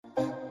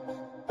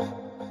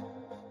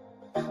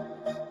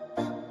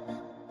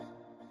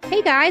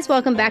Hey guys,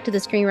 welcome back to the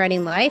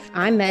Screenwriting Life.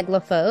 I'm Meg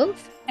LaFauve.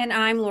 And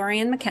I'm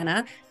Lorian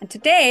McKenna. And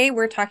today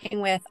we're talking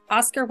with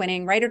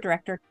Oscar-winning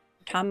writer-director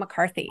Tom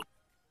McCarthy.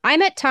 I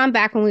met Tom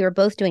back when we were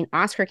both doing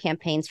Oscar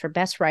campaigns for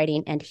Best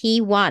Writing, and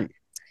he won.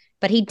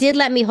 But he did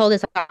let me hold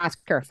his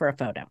Oscar for a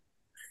photo.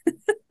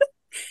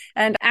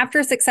 And after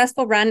a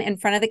successful run in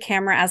front of the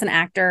camera as an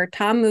actor,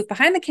 Tom moved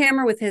behind the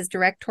camera with his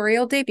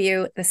directorial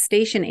debut, The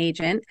Station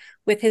Agent,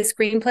 with his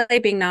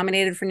screenplay being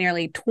nominated for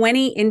nearly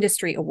 20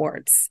 industry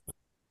awards.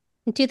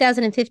 In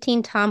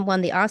 2015, Tom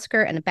won the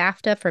Oscar and a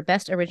BAFTA for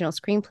Best Original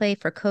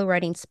Screenplay for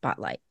co-writing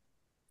Spotlight.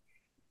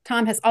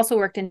 Tom has also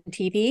worked in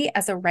TV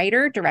as a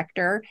writer,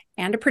 director,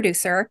 and a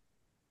producer,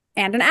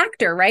 and an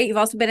actor, right? You've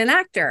also been an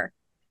actor.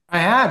 I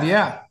have,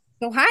 yeah.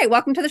 So hi,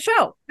 welcome to the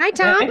show. Hi,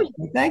 Tom.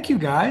 Thank you,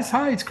 guys.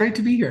 Hi, it's great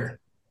to be here.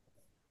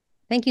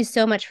 Thank you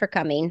so much for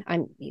coming.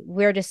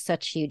 We're just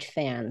such huge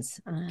fans.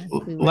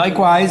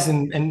 Likewise,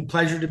 and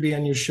pleasure to be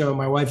on your show.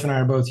 My wife and I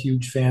are both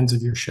huge fans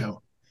of your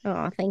show.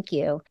 Oh, thank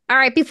you. All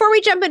right. Before we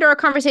jump into our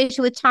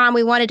conversation with Tom,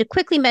 we wanted to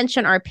quickly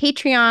mention our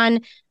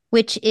Patreon,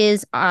 which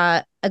is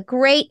a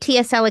great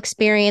TSL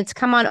experience.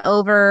 Come on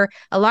over.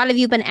 A lot of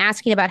you have been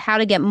asking about how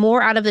to get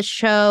more out of the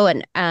show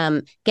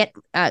and get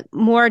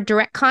more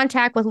direct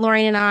contact with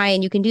Lorian and I.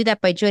 And you can do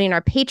that by joining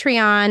our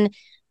Patreon.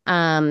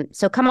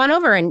 So come on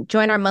over and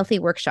join our monthly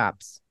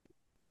workshops.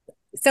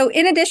 So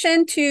in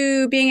addition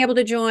to being able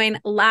to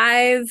join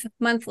live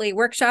monthly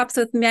workshops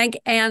with Meg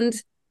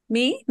and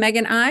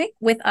I,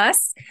 with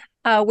us,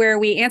 where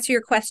we answer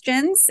your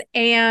questions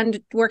and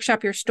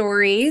workshop your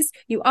stories.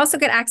 You also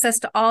get access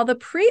to all the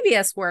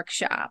previous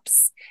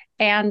workshops.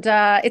 And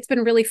it's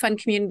been really fun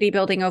community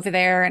building over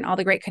there and all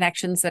the great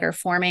connections that are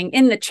forming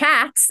in the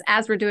chats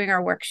as we're doing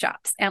our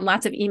workshops. And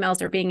lots of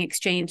emails are being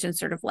exchanged and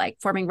sort of like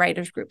forming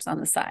writers groups on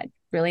the side.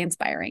 Really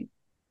inspiring.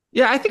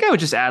 Yeah, I think I would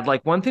just add,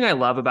 one thing I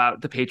love about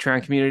the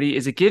Patreon community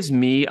is it gives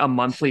me a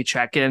monthly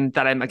check-in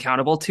that I'm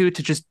accountable to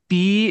just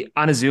be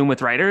on a Zoom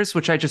with writers,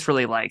 which I just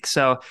really like.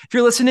 So if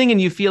you're listening and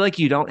you feel like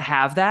you don't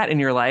have that in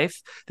your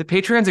life, the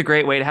Patreon's a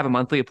great way to have a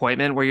monthly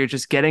appointment where you're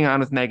just getting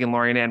on with Meg and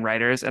Lorian and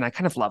writers. And I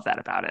kind of love that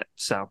about it.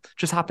 So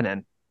just hopping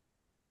in.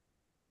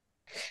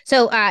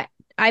 So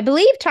I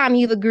believe, Tom,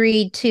 you've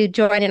agreed to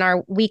join in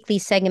our weekly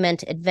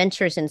segment,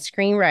 Adventures in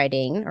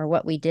Screenwriting, or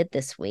what we did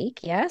this week.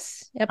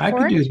 Yes? I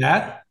could do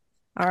that.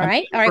 All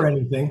right. All right. For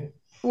anything.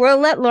 We'll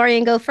let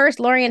Lorian go first.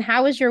 Lorian,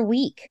 how was your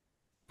week?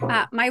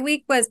 My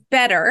week was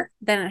better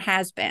than it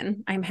has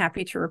been. I'm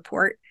happy to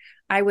report.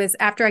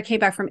 After I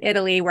came back from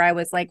Italy, where I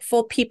was like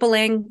full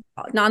peopling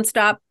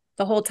nonstop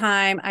the whole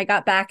time. I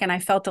got back and I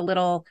felt a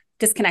little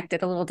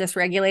disconnected, a little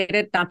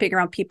dysregulated, not being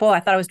around people. I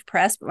thought I was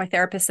depressed, but my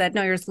therapist said,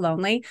 no, you're just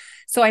lonely.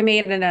 So I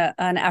made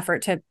an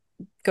effort to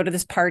go to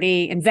this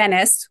party in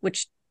Venice,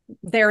 which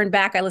there and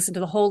back, I listened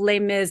to the whole Les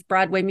Mis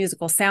Broadway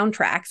musical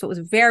soundtrack. So it was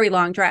a very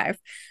long drive.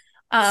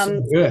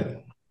 So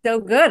good. So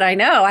good. I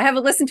know. I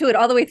haven't listened to it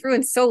all the way through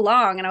in so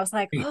long. And I was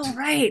like, oh,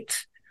 right.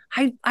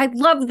 I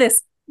love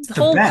this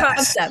whole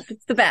concept.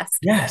 It's the best.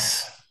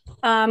 Yes.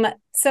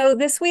 So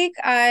this week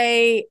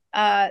I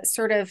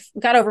sort of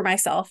got over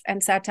myself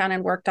and sat down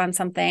and worked on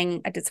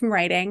something. I did some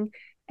writing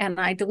and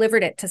I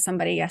delivered it to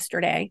somebody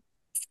yesterday.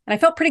 And I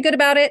felt pretty good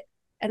about it.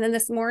 And then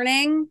this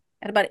morning,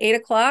 at about 8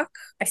 o'clock,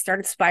 I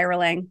started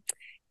spiraling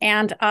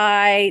and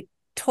I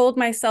told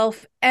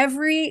myself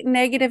every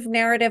negative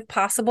narrative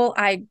possible.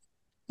 I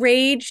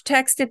rage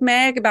texted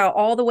Meg about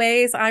all the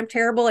ways I'm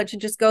terrible. I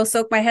should just go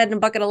soak my head in a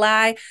bucket of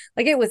lye.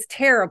 Like it was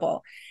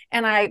terrible.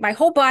 And my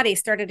whole body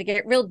started to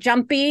get real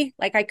jumpy.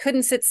 Like I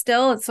couldn't sit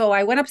still. And so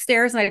I went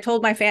upstairs and I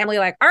told my family,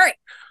 like, all right,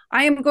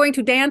 I am going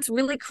to dance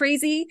really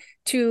crazy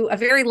to a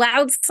very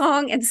loud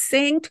song and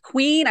sing to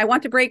Queen. I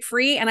want to break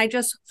free. And I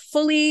just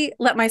fully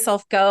let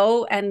myself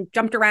go and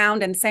jumped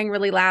around and sang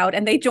really loud.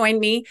 And they joined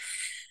me.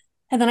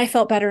 And then I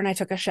felt better and I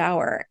took a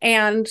shower.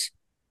 And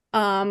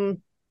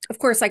of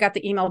course, I got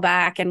the email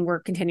back and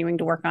we're continuing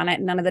to work on it.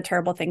 And none of the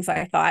terrible things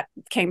I thought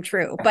came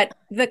true. But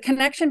the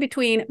connection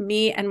between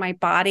me and my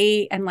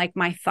body and like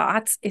my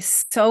thoughts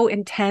is so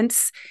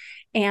intense.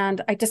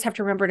 And I just have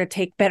to remember to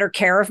take better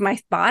care of my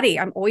body.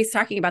 I'm always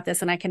talking about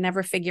this and I can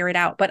never figure it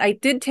out. But I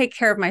did take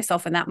care of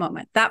myself in that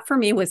moment. That for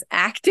me was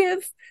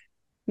active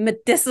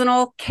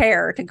medicinal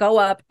care to go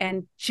up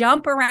and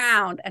jump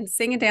around and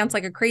sing and dance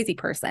like a crazy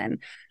person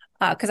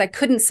because I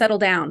couldn't settle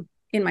down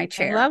in my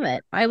chair. I love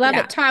it. I love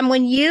it. Tom,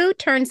 when you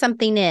turn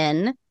something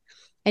in,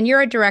 and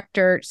you're a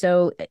director,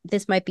 so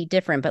this might be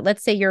different, but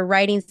let's say you're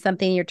writing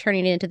something, you're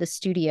turning it into the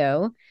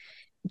studio.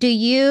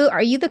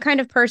 Are you the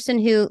kind of person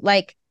who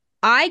like,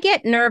 I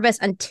get nervous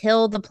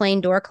until the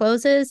plane door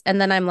closes. And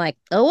then I'm like,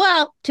 oh,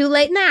 well, too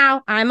late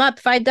now. I'm up.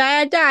 If I die,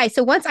 I die.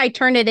 So once I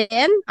turn it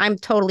in, I'm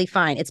totally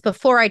fine. It's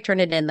before I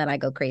turn it in that I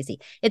go crazy.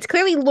 It's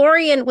clearly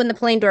Lorian when the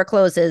plane door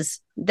closes,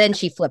 then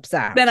she flips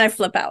out. Then I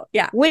flip out.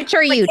 Yeah. Which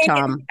are you,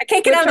 Tom? I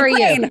can't get out of the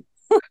plane.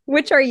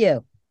 Which are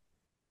you?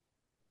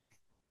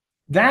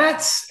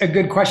 That's a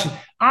good question.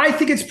 I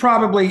think it's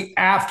probably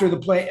after the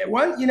play.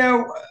 Well,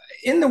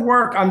 in the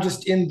work, I'm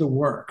just in the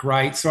work,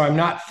 right? So I'm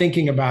not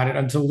thinking about it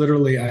until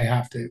literally I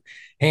have to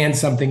hand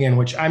something in,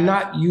 which I'm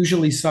not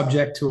usually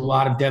subject to a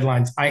lot of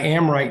deadlines. I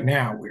am right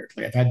now,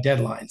 weirdly. I've had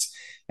deadlines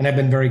and I've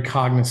been very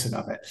cognizant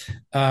of it.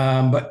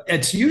 But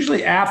it's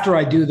usually after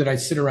I do that I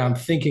sit around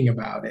thinking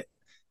about it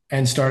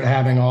and start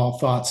having all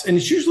thoughts. And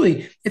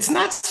it's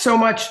not so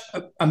much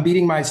I'm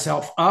beating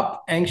myself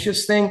up,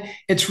 anxious thing.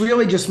 It's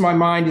really just my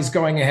mind is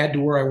going ahead to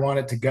where I want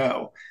it to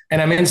go.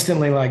 And I'm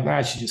instantly like,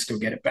 I should just go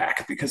get it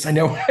back because I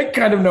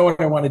kind of know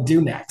what I want to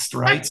do next,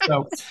 right?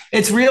 So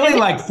it's really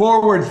like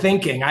forward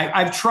thinking.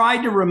 I've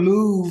tried to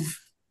remove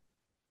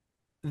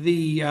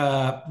the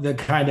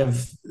kind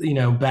of,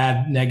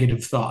 bad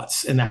negative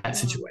thoughts in that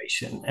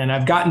situation. And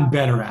I've gotten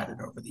better at it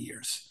over the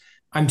years.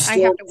 I'm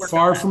still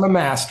far from a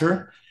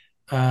master.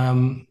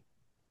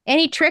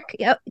 Any trick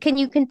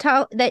can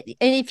tell that,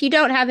 and if you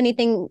don't have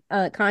anything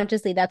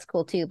consciously, that's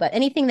cool too, but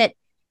anything that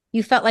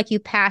you felt like you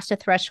passed a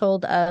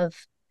threshold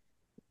of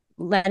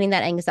letting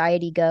that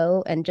anxiety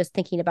go and just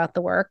thinking about the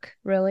work,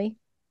 really?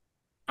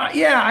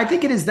 Yeah, I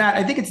think it is that.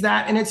 I think it's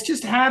that. And it's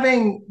just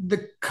having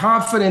the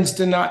confidence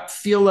to not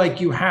feel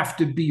like you have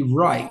to be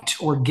right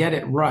or get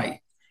it right.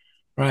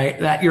 Right.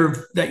 That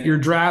your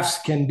drafts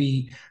can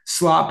be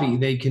sloppy,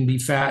 they can be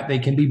fat, they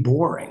can be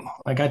boring.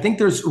 Like I think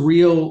there's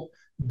real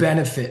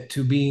benefit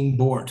to being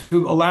bored,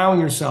 to allowing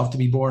yourself to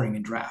be boring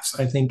in drafts.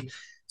 I think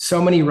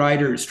so many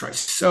writers try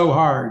so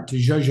hard to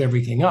judge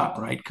everything up,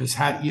 right? Because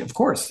of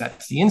course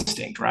that's the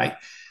instinct, right?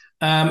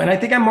 And I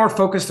think I'm more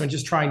focused on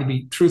just trying to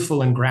be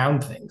truthful and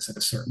ground things at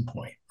a certain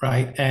point,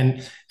 right?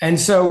 And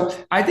so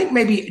I think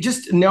maybe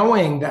just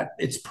knowing that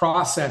it's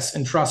process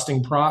and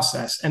trusting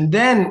process. And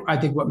then I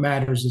think what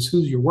matters is who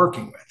you're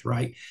working with,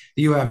 right?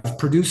 You have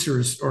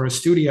producers or a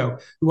studio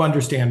who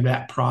understand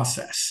that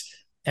process.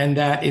 And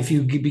that if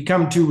you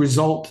become too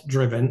result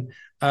driven,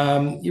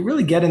 you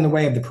really get in the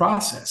way of the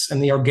process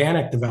and the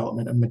organic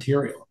development of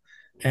material.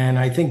 And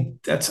I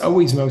think that's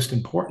always most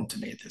important to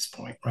me at this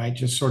point, right?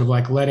 Just sort of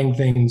like letting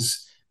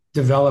things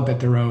develop at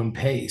their own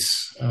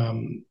pace.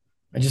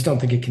 I just don't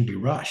think it can be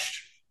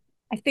rushed.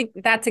 I think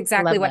that's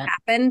exactly what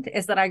happened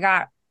is that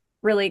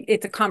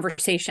it's a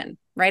conversation,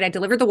 right? I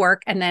delivered the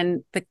work and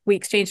then we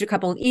exchanged a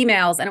couple of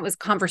emails and it was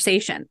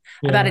conversation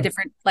about a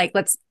different, like,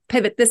 let's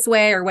pivot this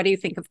way, or what do you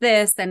think of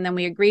this? And then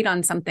we agreed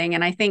on something.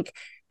 And I think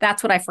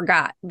that's what I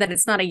forgot, that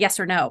it's not a yes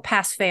or no,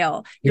 pass,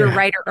 fail, you're a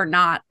writer or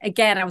not.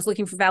 Again, I was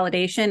looking for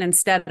validation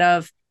instead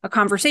of a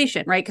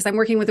conversation, right? Because I'm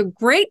working with a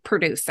great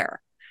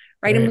producer,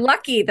 right? I'm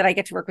lucky that I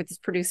get to work with this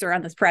producer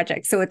on this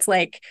project. So it's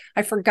like,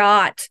 I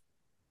forgot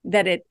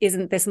that it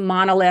isn't this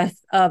monolith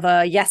of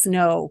a yes,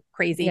 no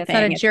crazy thing. It's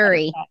not a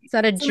jury. It's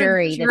not a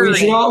jury.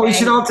 We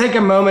should all take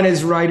a moment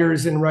as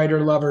writers and writer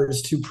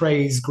lovers to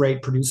praise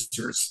great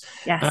producers.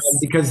 Yes.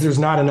 Because there's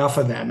not enough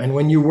of them. And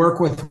when you work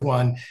with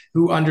one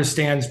who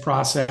understands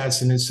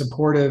process and is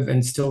supportive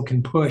and still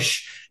can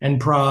push and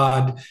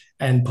prod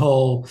and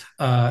pull,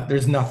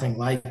 there's nothing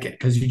like it,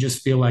 because you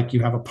just feel like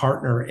you have a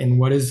partner in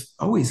what is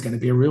always going to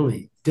be a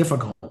really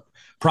difficult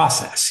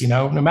process.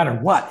 No matter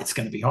what, it's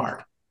going to be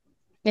hard.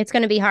 It's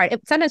going to be hard.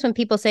 Sometimes when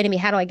people say to me,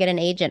 how do I get an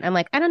agent? I'm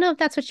like, I don't know if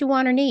that's what you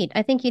want or need.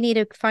 I think you need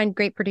to find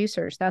great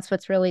producers. That's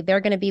what's really, they're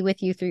going to be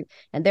with you through,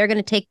 and they're going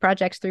to take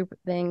projects through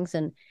things.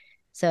 And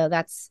so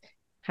that's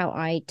how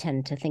I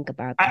tend to think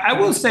about that. I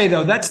will say,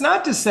 though, that's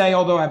not to say,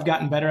 although I've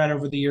gotten better at it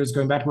over the years,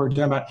 going back to what we're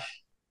talking about,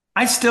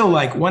 I still,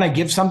 like, when I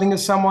give something to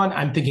someone,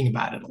 I'm thinking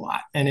about it a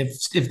lot. And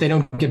if they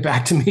don't get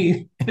back to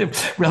me in a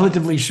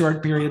relatively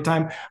short period of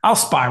time, I'll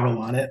spiral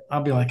on it.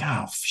 I'll be like,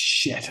 oh,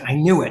 shit, I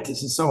knew it.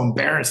 This is so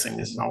embarrassing.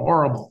 This is a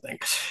horrible thing.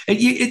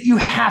 You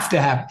have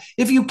to have,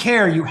 if you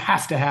care, you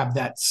have to have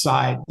that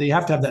side. You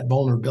have to have that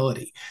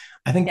vulnerability.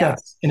 I think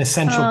that's an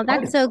essential. Oh,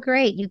 that's so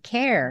great. You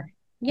care.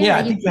 Yeah,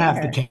 I think you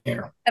have to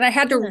care. And I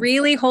had to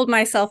really hold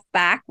myself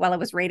back while I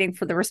was waiting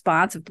for the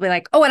response of be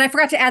like, oh, and I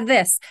forgot to add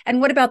this.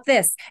 And what about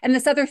this? And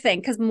this other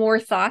thing, because more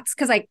thoughts,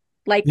 because I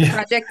like the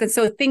project. And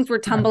so things were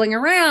tumbling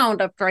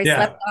around after I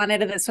slept on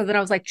it. And so then I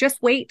was like,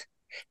 just wait.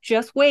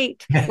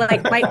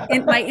 Like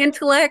my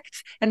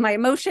intellect and my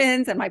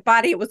emotions and my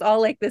body, it was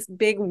all like this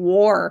big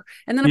war.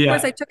 And then, of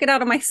course, I took it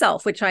out on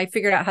myself, which I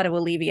figured out how to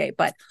alleviate.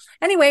 But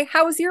anyway,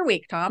 how was your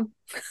week, Tom?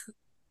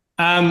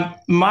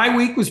 My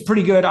week was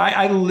pretty good.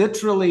 I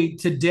literally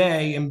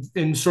today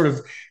am sort of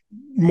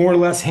more or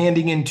less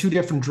handing in 2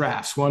 different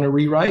drafts. One, a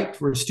rewrite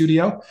for a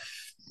studio,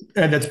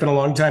 and that's been a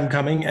long time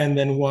coming. And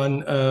then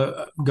one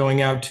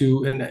going out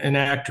to an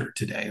actor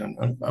today.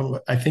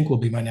 I think will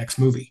be my next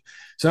movie.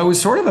 So it was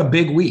sort of a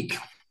big week.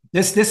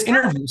 This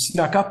interview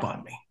snuck up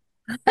on me.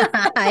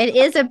 It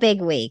is a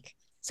big week.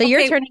 So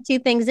you're turning 2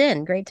 things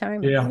in. Great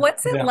time. Yeah.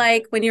 What's it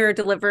like when you're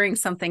delivering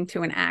something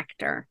to an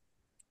actor?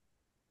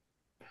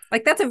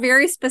 Like, that's a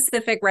very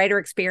specific writer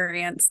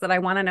experience that I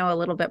want to know a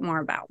little bit more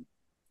about.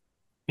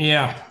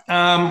 Yeah.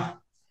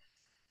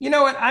 You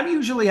know what? I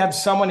usually have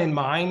someone in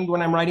mind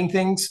when I'm writing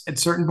things at a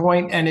certain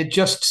point, and it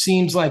just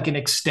seems like an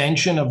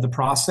extension of the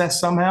process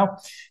somehow,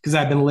 because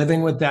I've been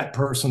living with that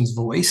person's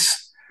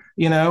voice.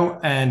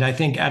 And I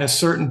think at a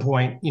certain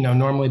point,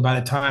 normally by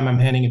the time I'm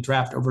handing a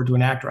draft over to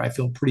an actor, I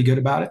feel pretty good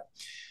about it.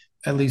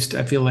 At least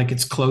I feel like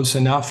it's close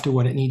enough to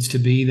what it needs to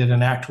be that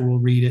an actor will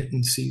read it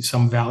and see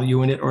some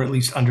value in it, or at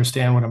least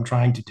understand what I'm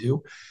trying to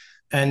do.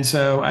 And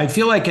so I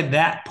feel like at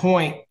that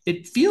point,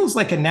 it feels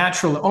like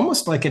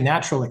almost like a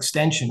natural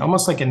extension,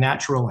 almost like a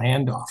natural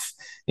handoff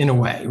in a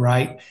way,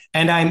 right?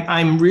 And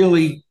I'm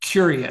really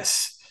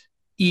curious,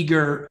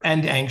 eager,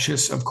 and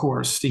anxious, of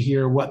course, to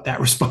hear what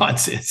that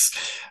response is.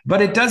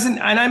 But it doesn't,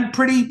 and I'm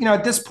pretty,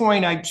 at this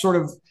point, I sort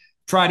of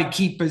try to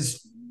keep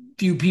as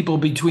few people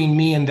between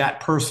me and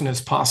that person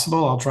as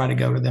possible. I'll try to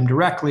go to them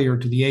directly or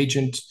to the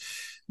agent,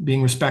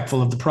 being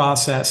respectful of the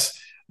process.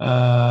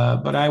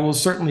 But I will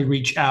certainly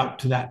reach out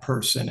to that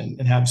person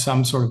and have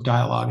some sort of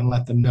dialogue and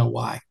let them know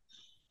why.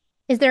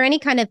 Is there any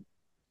kind of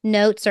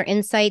notes or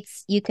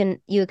insights you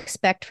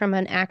expect from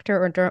an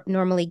actor or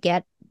normally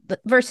get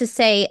versus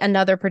say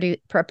another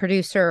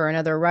producer or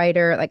another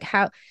writer? Like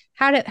how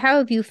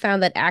have you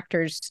found that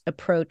actors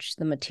approach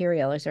the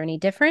material? Is there any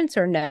difference,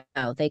 or no,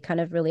 they kind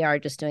of really are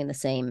just doing the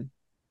same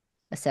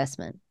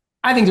assessment?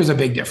 I think there's a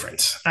big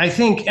difference. I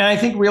think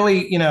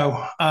really,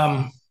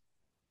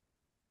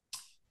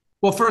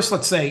 well, first,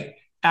 let's say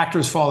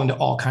actors fall into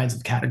all kinds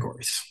of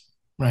categories,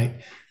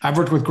 right? I've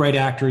worked with great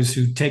actors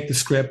who take the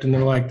script and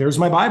they're like, "There's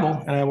my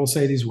Bible, and I will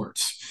say these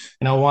words,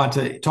 and I want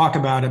to talk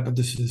about it, but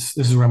this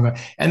is where I'm going."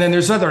 And then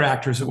there's other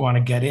actors that want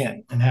to get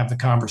in and have the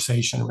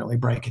conversation and really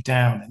break it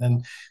down. And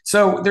then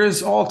so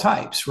there's all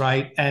types,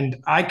 right? And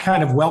I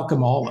kind of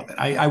welcome all of it.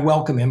 I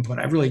welcome input.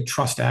 I really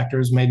trust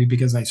actors, maybe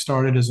because I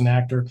started as an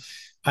actor.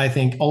 I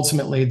think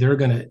ultimately they're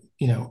going to,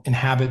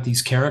 inhabit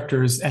these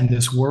characters and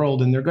this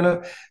world, and they're going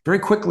to very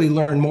quickly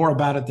learn more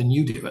about it than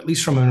you do, at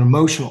least from an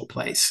emotional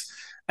place.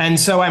 And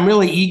so I'm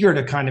really eager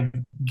to kind of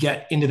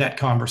get into that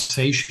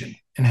conversation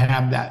and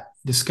have that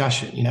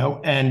discussion,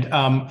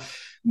 and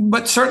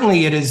but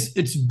certainly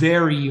it's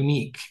very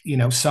unique.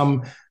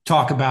 Some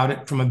talk about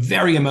it from a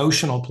very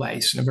emotional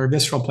place and a very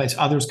visceral place.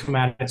 Others come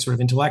at it sort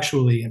of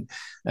intellectually,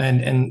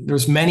 and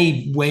there's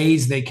many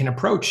ways they can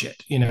approach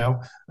it,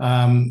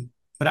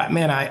 but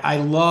man, I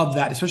love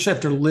that, especially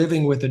after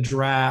living with a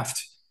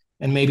draft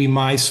and maybe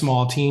my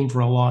small team for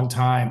a long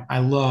time. I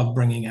love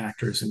bringing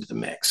actors into the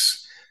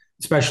mix,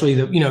 especially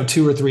the,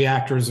 2 or 3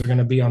 actors are going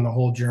to be on the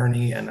whole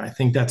journey. And I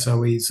think that's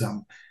always,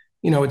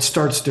 it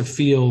starts to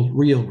feel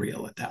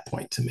real at that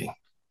point to me.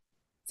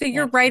 So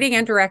you're writing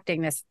and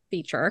directing this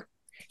feature.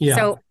 Yeah.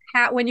 So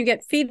when you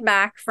get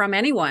feedback from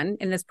anyone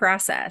in this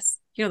process,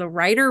 the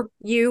writer,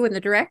 you, and the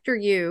director,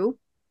 you,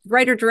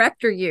 writer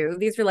director, you,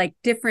 these are like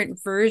different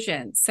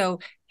versions. So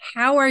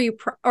how are you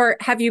or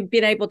have you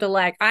been able to,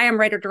 like, I am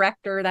writer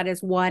director, that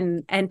is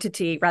one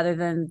entity rather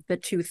than the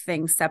two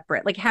things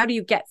separate? Like, how do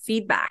you get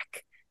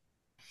feedback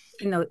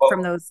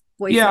from those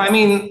voices? Yeah, I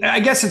mean,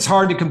 I guess it's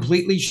hard to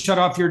completely shut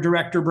off your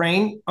director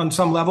brain on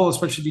some level,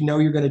 especially if you know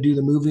you're going to do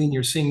the movie and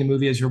you're seeing the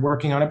movie as you're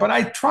working on it. But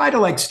I try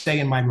to stay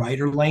in my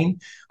writer lane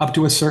up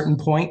to a certain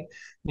point,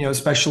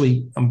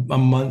 especially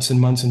months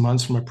and months and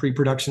months from a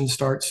pre-production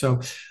start.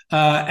 So,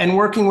 and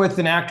working with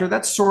an actor,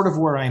 that's sort of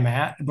where I'm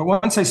at. But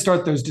once I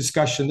start those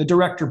discussions, the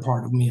director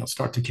part of me will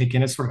start to kick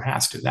in. It sort of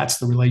has to. That's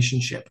the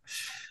relationship.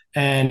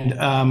 And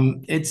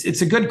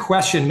it's a good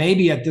question.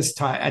 Maybe at this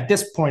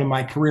point in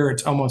my career,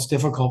 it's almost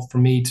difficult for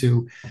me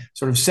to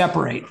sort of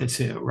separate the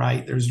two.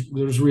 Right?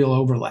 There's real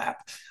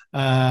overlap.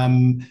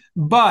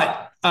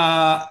 But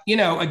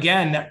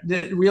again,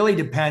 that really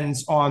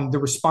depends on the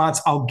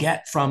response I'll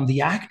get from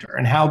the actor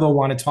and how they'll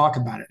want to talk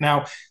about it.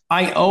 Now,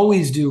 I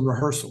always do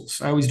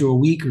rehearsals. I always do a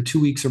week or 2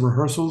 weeks of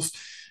rehearsals.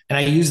 And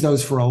I use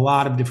those for a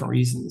lot of different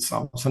reasons.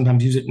 I'll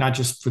sometimes use it not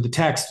just for the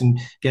text and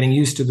getting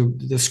used to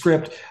the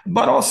script,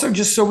 but also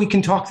just so we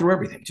can talk through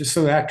everything, just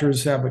so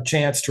actors have a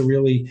chance to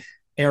really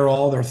air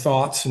all their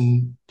thoughts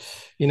and,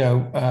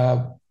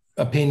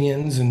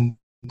 opinions and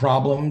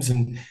problems.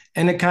 And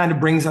it kind of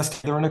brings us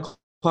together in a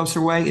closer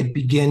way. It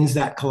begins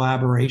that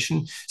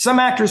collaboration. Some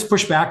actors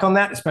push back on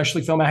that,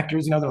 especially film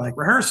actors. They're like,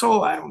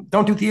 rehearsal, I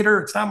don't do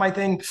theater. It's not my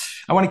thing.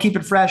 I want to keep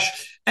it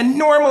fresh. And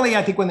normally,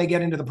 I think when they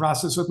get into the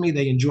process with me,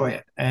 they enjoy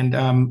it.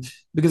 And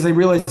because they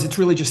realize it's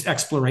really just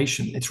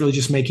exploration. It's really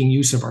just making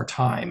use of our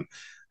time.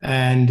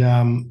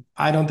 And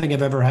I don't think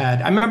I've ever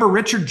had. I remember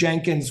Richard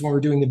Jenkins, when we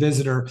were doing The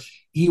Visitor,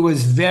 he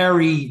was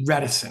very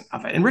reticent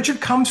of it. And Richard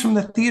comes from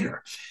the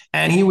theater.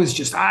 And he was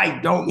just,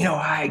 and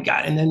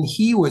then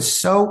he was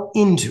so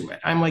into it.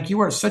 I'm like, you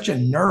are such a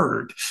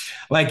nerd.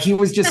 Like, he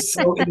was just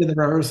so into the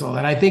rehearsal.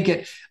 And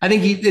he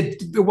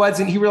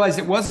realized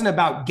it wasn't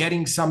about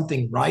getting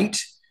something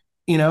right,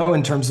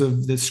 in terms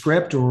of the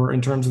script or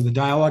in terms of the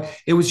dialogue.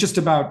 It was just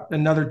about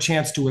another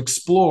chance to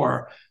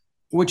explore,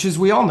 which, as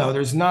we all know,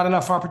 there's not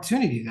enough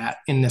opportunity that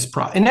in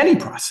any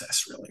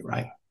process, really,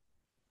 right?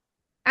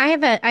 I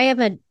have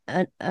a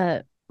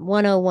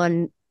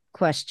 101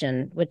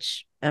 question,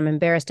 which I'm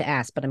embarrassed to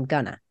ask, but I'm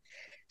gonna.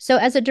 So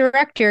as a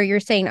director, you're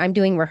saying I'm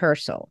doing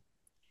rehearsal.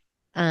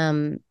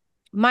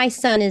 My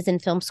son is in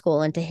film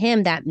school, and to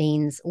him that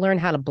means learn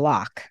how to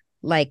block.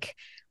 Like,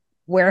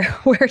 where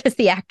does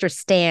the actor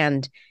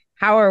stand?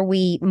 how are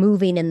we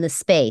moving in the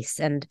space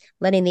and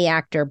letting the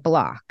actor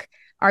block?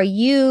 Are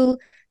you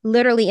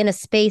literally in a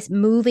space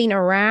moving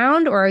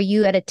around, or are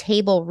you at a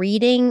table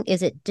reading?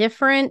 Is it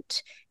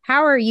different?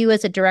 How are you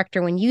as a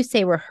director when you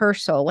say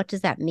rehearsal? What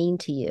does that mean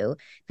to you?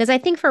 Because I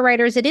think for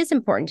writers, it is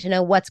important to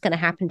know what's going to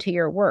happen to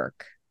your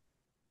work.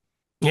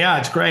 Yeah,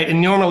 it's great.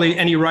 And normally,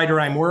 any writer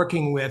I'm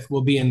working with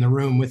will be in the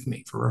room with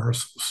me for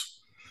rehearsals.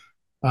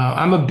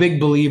 I'm a big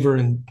believer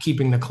in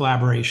keeping the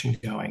collaboration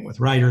going with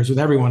writers, with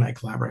everyone I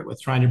collaborate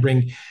with, trying to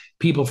bring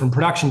people from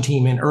production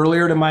team in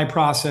earlier to my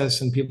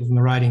process and people from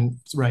the writing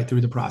right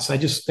through the process. I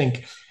just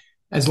think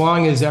as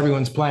long as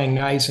everyone's playing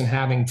nice and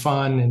having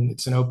fun and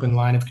it's an open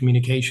line of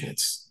communication,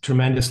 it's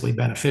tremendously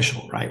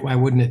beneficial, right? Why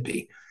wouldn't it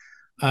be?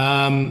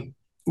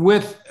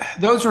 With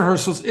those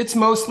rehearsals, it's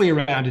mostly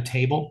around a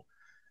table.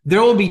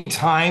 There will be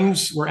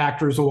times where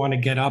actors will want to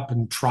get up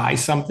and try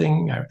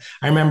something.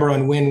 I remember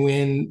on Win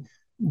Win,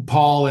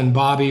 Paul and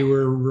Bobby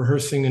were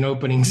rehearsing an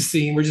opening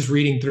scene. We're just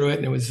reading through it,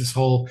 and it was this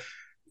whole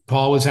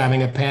Paul was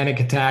having a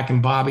panic attack,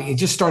 and Bobby they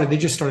just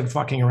started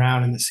fucking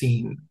around in the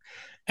scene,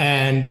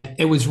 and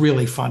it was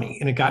really funny,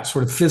 and it got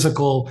sort of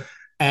physical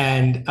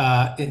and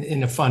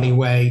in a funny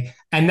way.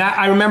 And that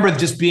I remember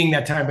just being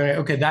that time,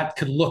 okay, that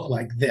could look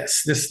like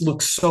this. This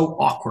looks so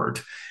awkward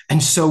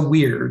and so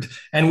weird,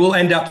 and we'll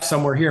end up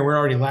somewhere here. We're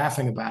already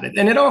laughing about it.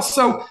 And it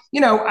also,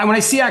 when I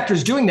see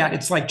actors doing that,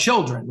 it's like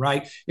children,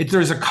 right?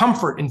 There's a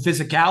comfort in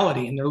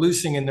physicality, and they're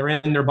loosing and they're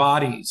in their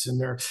bodies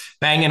and they're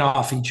banging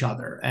off each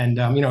other. And,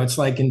 it's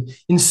like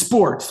in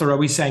sports, they're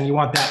always saying you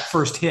want that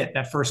first hit,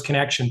 that first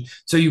connection.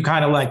 So you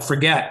kind of like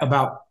forget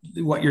about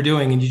what you're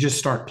doing and you just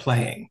start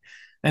playing.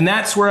 And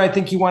that's where I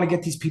think you want to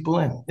get these people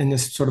in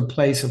this sort of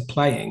place of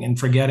playing and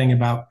forgetting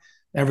about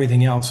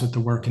everything else that the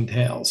work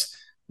entails.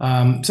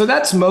 So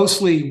that's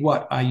mostly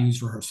what I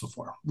use rehearsal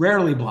for,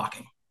 rarely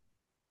blocking.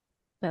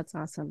 That's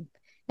awesome.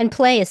 And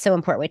play is so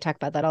important. We talk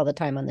about that all the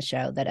time on the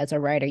show, that as a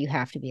writer, you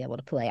have to be able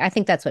to play. I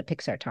think that's what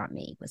Pixar taught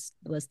me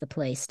was the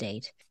play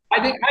state.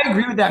 I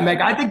agree with that, Meg.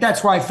 I think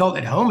that's why I felt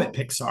at home at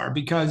Pixar,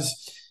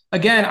 because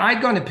again,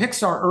 I'd gone to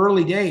Pixar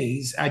early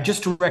days. I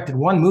just directed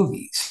one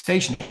movie,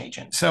 Station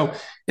Agent. So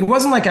it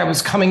wasn't like I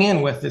was coming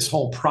in with this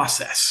whole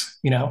process,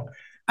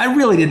 I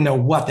really didn't know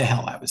what the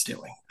hell I was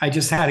doing. I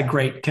just had a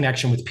great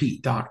connection with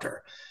Pete,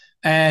 Doctor.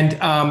 And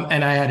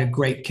I had a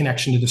great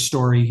connection to the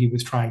story he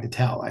was trying to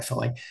tell, I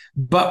felt like.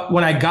 But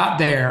when I got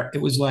there,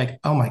 it was like,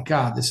 oh my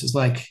God, this is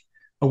like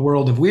a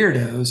world of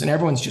weirdos, and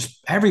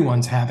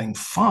everyone's having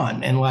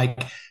fun and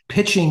like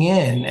pitching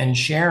in and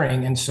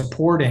sharing and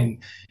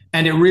supporting.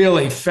 And it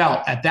really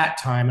felt at that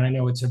time, and I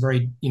know it's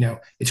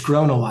it's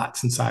grown a lot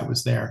since I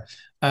was there.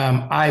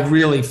 I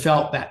really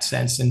felt that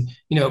sense. And,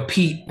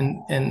 Pete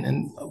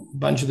and a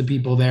bunch of the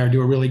people there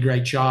do a really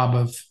great job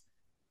of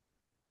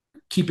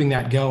keeping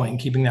that going,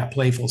 keeping that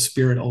playful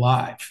spirit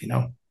alive,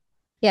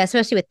 Yeah,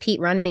 especially with Pete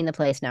running the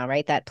place now,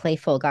 right? That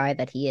playful guy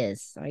that he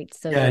is, right?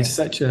 So yeah,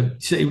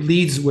 he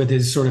leads with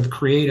his sort of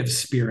creative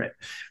spirit,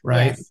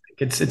 right?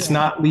 Yes. It's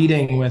not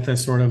leading with a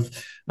sort of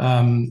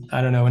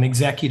an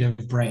executive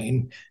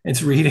brain.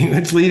 It's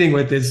leading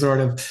with this sort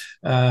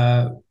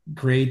of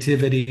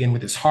creativity and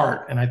with his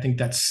heart. And I think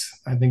that's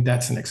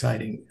an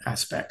exciting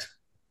aspect.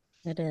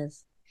 It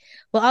is.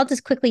 Well, I'll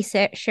just quickly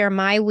share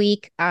my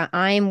week.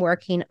 I'm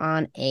working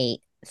on a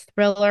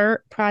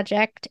thriller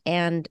project,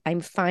 and I'm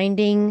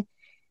finding,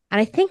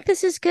 and I think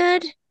this is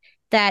good,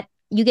 that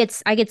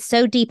I get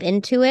so deep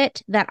into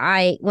it that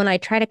when I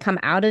try to come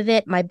out of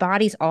it, my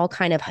body's all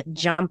kind of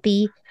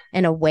jumpy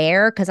and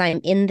aware because I'm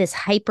in this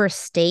hyper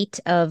state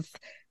of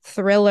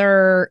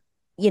thriller,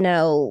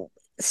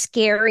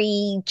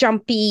 scary,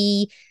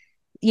 jumpy,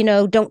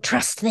 don't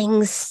trust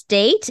things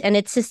state. And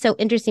it's just so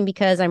interesting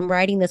because I'm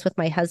writing this with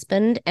my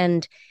husband.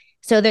 And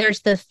so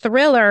there's the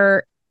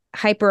thriller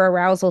hyper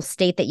arousal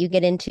state that you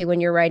get into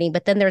when you're writing.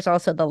 But then there's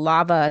also the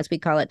lava, as we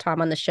call it,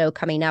 Tom, on the show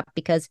coming up,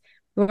 because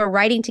we're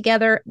writing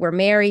together, we're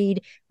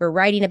married, we're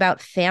writing about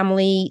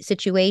family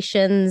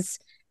situations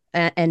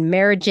and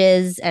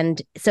marriages.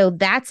 And so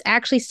that's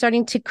actually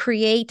starting to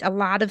create a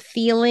lot of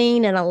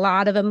feeling and a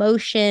lot of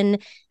emotion.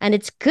 And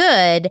it's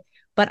good,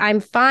 but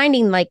I'm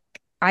finding like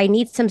I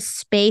need some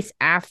space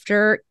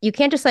after. You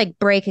can't just like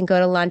break and go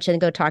to lunch and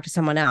go talk to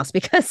someone else,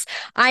 because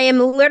I am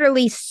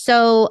literally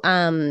so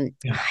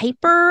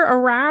hyper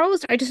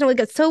aroused. I just don't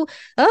get so,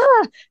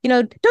 don't you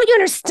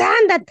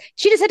understand that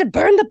she just had to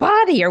burn the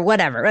body or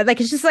whatever? Right?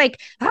 Like, it's just like,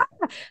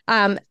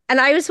 and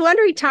I was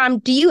wondering, Tom,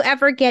 do you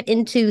ever get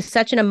into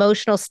such an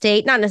emotional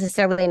state, not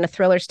necessarily in a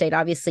thriller state,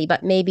 obviously,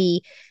 but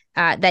maybe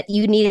that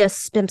you need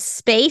some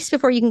space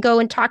before you can go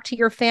and talk to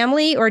your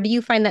family? Or do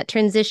you find that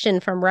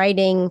transition from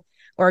writing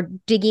or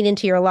digging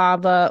into your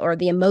lava or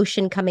the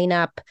emotion coming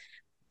up?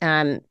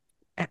 Do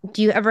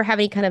you ever have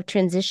any kind of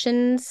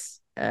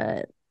transitions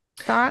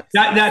thoughts?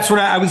 That's what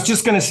I was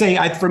just going to say.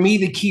 For me,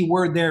 the key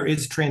word there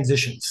is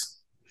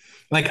transitions.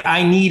 Like,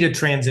 I need a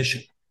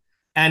transition.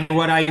 And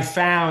what I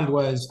found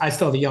was, I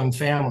still have a young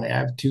family. I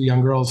have two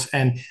young girls.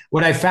 And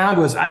what I found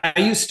was I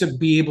used to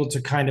be able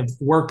to kind of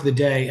work the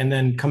day and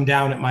then come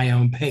down at my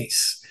own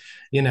pace.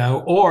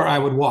 or I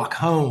would walk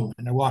home,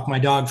 and I walk my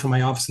dog from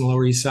my office on the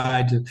Lower East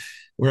Side to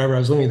wherever I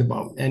was living at the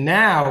moment. And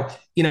now,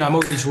 I'm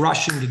always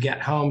rushing to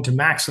get home to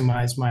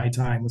maximize my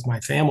time with my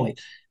family.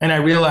 And I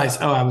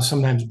realized, I was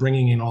sometimes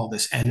bringing in all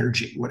this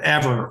energy,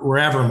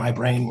 wherever my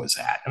brain was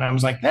at. And I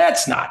was like,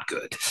 that's not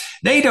good.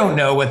 They don't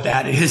know what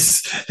that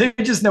is. They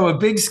just know a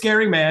big,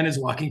 scary man is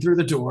walking through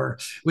the door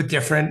with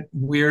different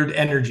weird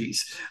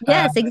energies.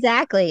 Yes,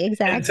 exactly.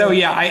 And so,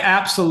 yeah, I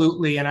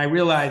absolutely. And I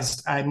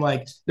realized I'm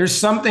like, there's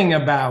something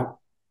about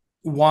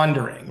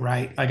wandering,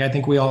 right? Like I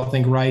think we all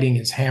think writing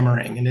is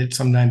hammering, and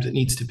sometimes it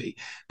needs to be.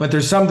 But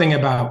there's something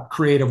about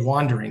creative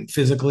wandering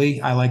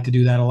physically. I like to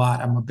do that a lot.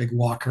 I'm a big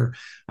walker.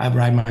 I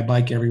ride my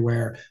bike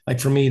everywhere.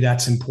 Like for me,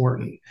 that's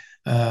important.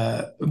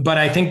 But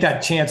I think that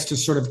chance to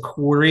sort of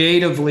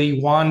creatively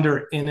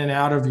wander in and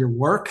out of your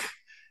work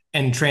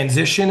and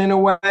transition in a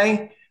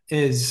way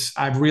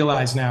I've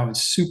realized now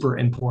is super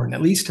important,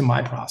 at least to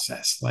my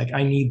process. Like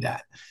I need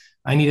that.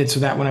 I need it so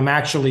that when I'm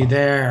actually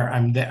there,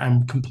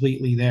 I'm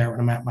completely there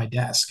when I'm at my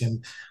desk.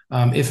 And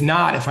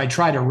if I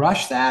try to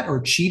rush that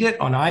or cheat it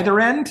on either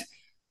end,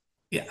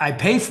 I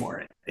pay for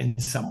it in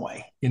some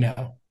way,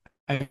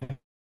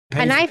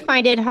 And I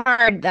find it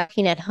hard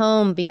working at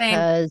home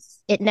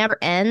because it never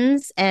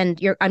ends, and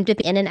I'm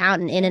dipping in and out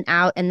and in and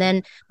out. And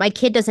then my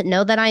kid doesn't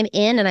know that I'm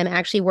in and I'm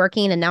actually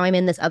working, and now I'm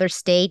in this other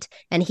state.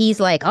 And he's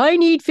like, I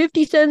need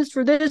 50 cents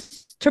for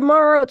this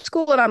tomorrow at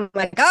school. And I'm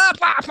like, blah,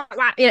 blah,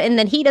 blah. And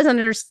then he doesn't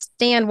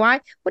understand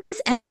why. What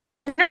is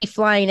energy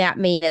flying at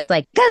me? It's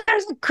like, because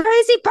there's a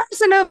crazy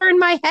person over in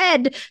my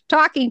head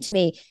talking to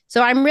me.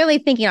 So I'm really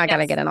thinking I got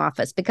to get an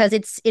office, because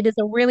it is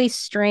a really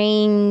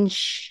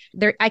strange,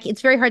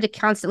 it's very hard to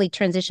constantly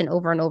transition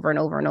over and over and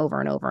over and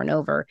over and over and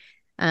over.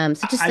 So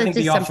just I think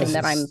this is something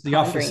that I'm the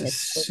office is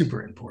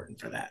super important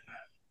for that.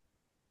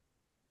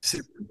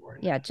 Super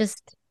important. Yeah,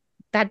 just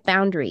that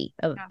boundary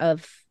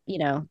of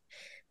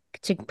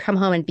to come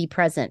home and be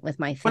present with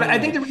my family. But I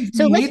think the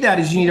reason you need that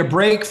is you need a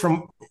break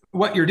from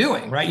what you're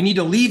doing, right? You need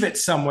to leave it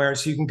somewhere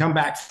so you can come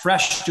back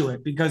fresh to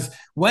it. Because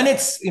when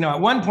it's,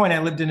 at one point I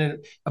lived in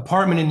an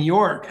apartment in New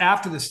York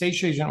after the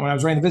stage agent when I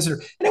was writing The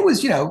Visitor, and it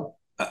was,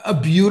 a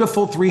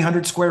beautiful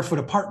 300 square foot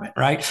apartment,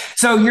 right?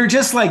 So you're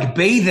just like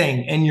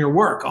bathing in your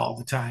work all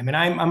the time. And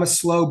I'm a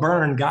slow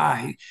burn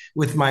guy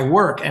with my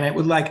work, and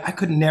I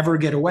could never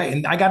get away.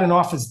 And I got an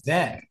office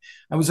then.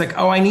 I was like,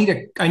 I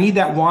need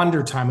that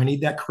wander time. I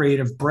need that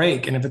creative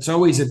break. And if it's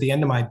always at the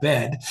end of my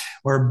bed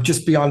or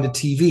just beyond the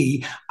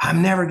TV,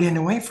 I'm never getting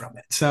away from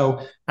it.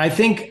 So I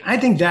think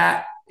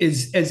that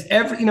is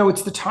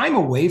it's the time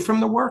away from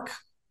the work,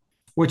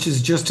 which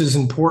is just as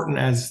important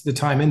as the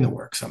time in the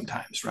work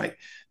sometimes, right?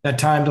 That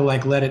time to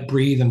let it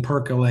breathe and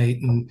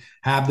percolate and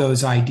have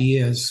those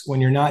ideas when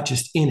you're not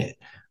just in it.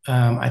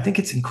 I think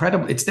it's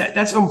incredible.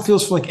 That's what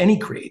feels like any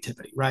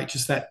creativity, right?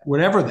 Just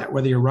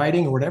whether you're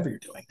writing or whatever you're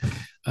doing.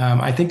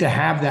 I think to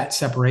have that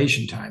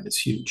separation time is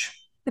huge.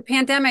 The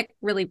pandemic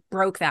really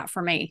broke that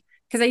for me,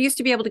 because I used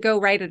to be able to go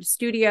write at a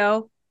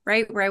studio,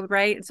 right, where I would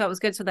write. And so it was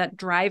good. So that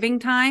driving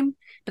time,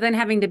 but then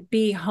having to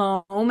be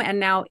home and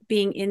now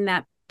being in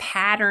that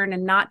pattern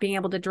and not being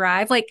able to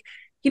drive,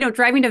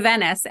 driving to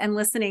Venice and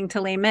listening to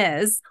Les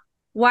Mis.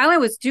 While I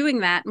was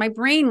doing that, my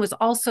brain was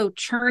also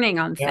churning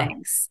on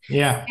things.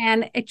 Yeah.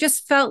 And it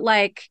just felt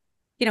like,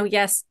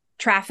 yes,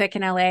 traffic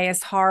in LA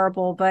is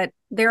horrible, but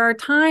there are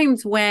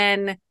times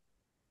when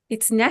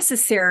it's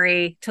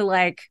necessary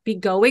to be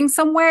going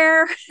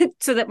somewhere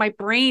so that my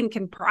brain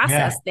can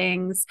process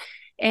things.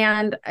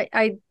 And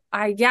I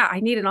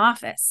need an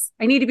office.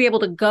 I need to be able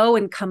to go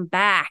and come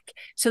back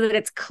so that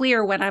it's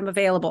clear when I'm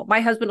available.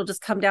 My husband will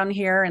just come down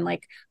here and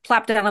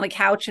plop down on the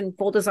couch and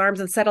fold his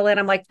arms and settle in.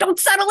 I'm like, don't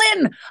settle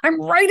in. I'm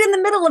right in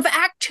the middle of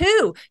Act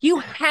 2. You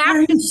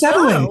have to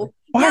settle.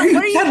 Why are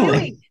you settling?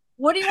 Doing?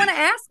 What do you want to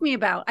ask me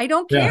about? I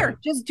don't care.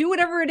 Just do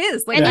whatever it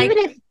is.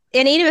 Even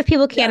if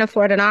people can't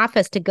afford an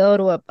office, to go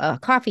to a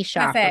coffee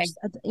shop,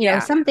 or,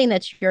 something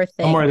that's your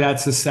thing. Somewhere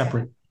that's a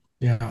separate.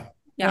 Yeah.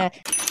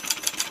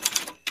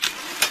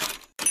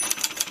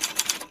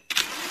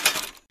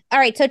 All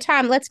right. So,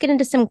 Tom, let's get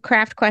into some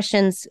craft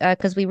questions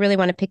because we really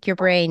want to pick your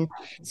brain.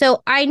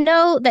 So I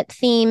know that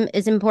theme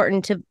is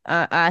important to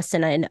us.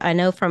 And I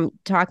know from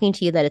talking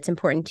to you that it's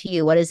important to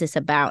you. What is this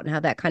about, and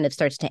how that kind of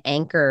starts to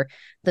anchor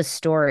the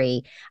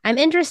story? I'm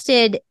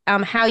interested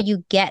how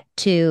you get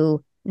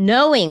to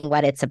knowing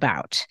what it's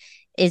about.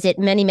 Is it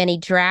many, many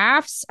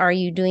drafts? Are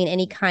you doing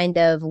any kind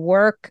of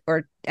work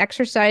or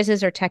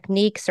exercises or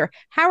techniques? Or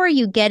how are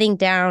you getting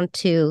down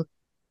to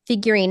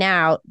figuring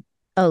out,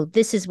 oh,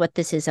 this is what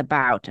this is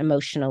about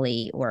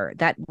emotionally, or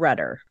that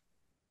rudder?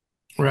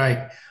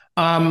 Right.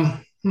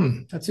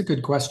 That's a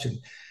good question.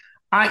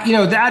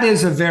 That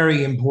is a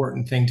very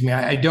important thing to me.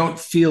 I don't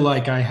feel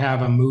like I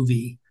have a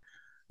movie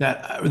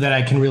that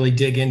I can really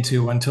dig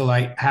into until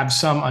I have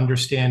some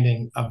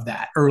understanding of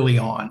that early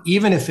on,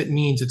 even if it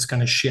means it's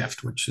going to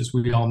shift, which, as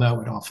we all know,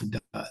 it often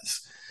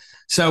does.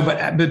 So,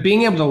 but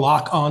being able to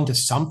lock on to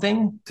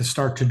something to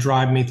start to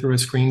drive me through a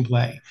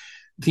screenplay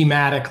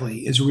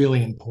thematically is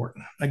really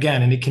important.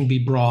 Again, and it can be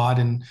broad,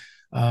 and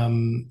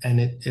and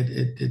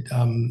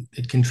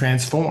it can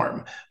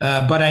transform.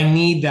 But I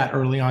need that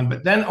early on.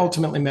 But then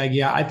ultimately, Meg,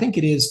 yeah, I think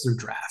it is through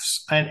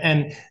drafts.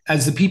 And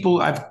as the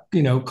people I've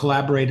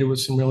collaborated with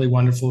some really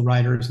wonderful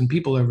writers and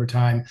people over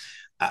time,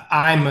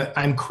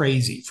 I'm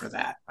crazy for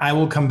that. I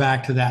will come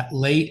back to that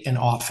late and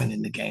often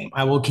in the game.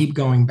 I will keep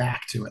going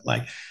back to it.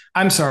 Like,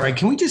 I'm sorry,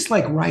 can we just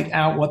like write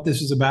out what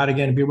this is about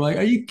again? And people are like,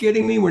 are you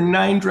kidding me? We're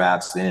 9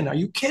 drafts in. Are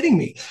you kidding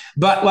me?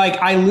 But like,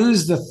 I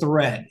lose the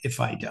thread if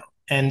I don't.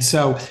 And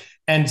so,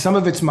 and some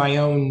of it's my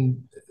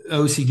own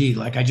OCD.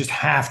 Like, I just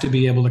have to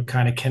be able to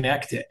kind of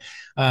connect it.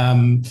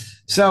 Um,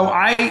 so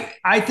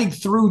I think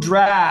through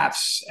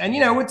drafts, and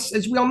it's,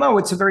 as we all know,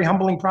 it's a very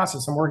humbling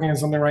process. I'm working on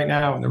something right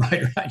now, and the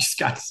writer I just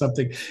got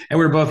something, and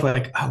we were both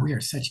like, "Oh, we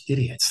are such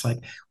idiots! Like,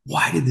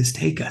 why did this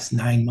take us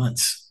 9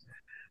 months?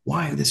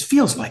 Why this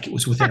feels like it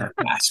was within our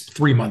grasp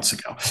 3 months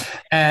ago?"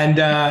 And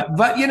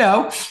but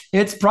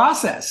it's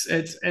process.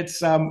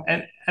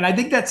 And I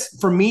think that's,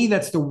 for me,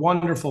 that's the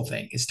wonderful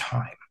thing is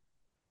time,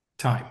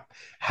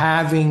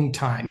 having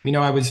time.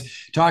 I was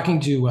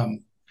talking to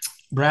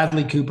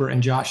Bradley Cooper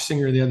and Josh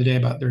Singer the other day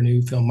about their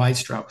new film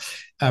Maestro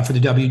for the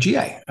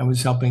WGA. I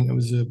was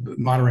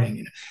moderating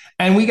it.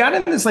 And we got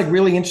into this like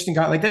really interesting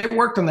guy. Like, they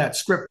worked on that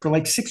script for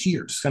like 6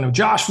 years. I know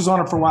Josh was on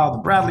it for a while,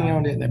 then Bradley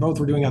owned it, and they both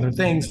were doing other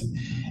things.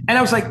 And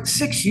I was like,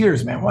 6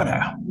 years, man, what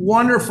a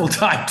wonderful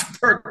time to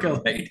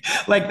percolate.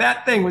 Like,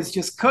 that thing was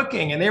just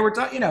cooking. And they were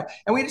talking, and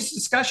we had this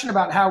discussion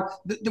about how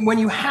when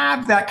you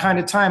have that kind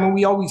of time, and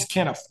we always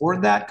can't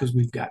afford that because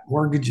we've got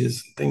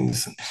mortgages and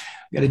things and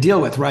we got to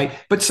deal with, right?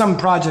 But some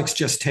projects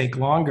just take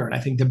longer. And I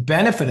think the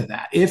benefit of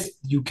that, if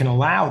you can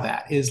allow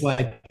that, is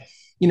like,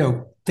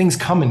 things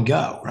come and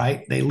go,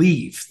 right? They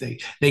leave,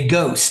 they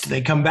ghost,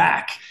 they come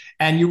back.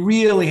 And you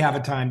really have a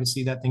time to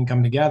see that thing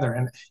come together.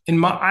 And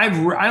I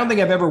don't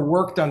think I've ever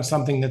worked on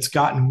something that's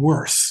gotten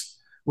worse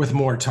with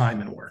more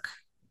time and work.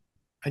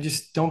 I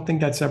just don't think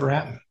that's ever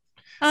happened.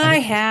 I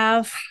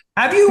have.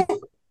 Have you?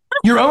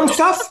 Your own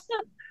stuff?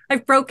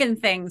 I've broken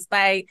things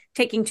by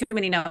taking too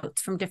many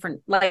notes from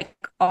different, like.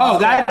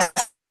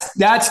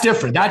 That's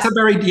different. That's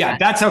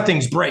that's how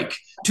things break.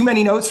 Too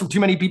many notes from too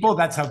many people.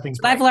 That's how things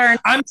break. I've learned.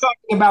 I'm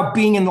talking about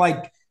being in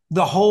like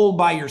the hole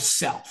by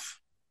yourself,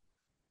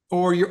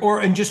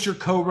 and just your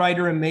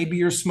co-writer and maybe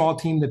your small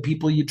team, the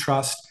people you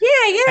trust.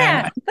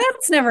 Yeah.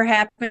 That's never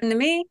happened to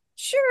me.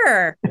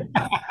 Sure.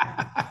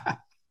 I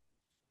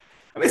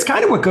mean, it's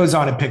kind of what goes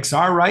on at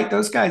Pixar, right?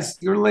 Those guys,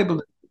 you're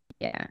labeled.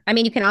 Yeah. I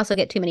mean, you can also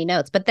get too many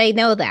notes, but they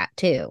know that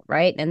too,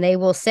 right? And they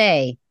will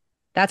say,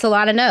 that's a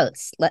lot of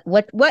notes.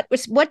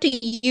 What do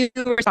you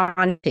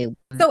respond to?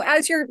 So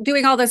as you're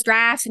doing all those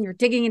drafts and you're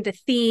digging into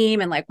theme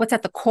and like what's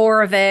at the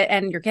core of it,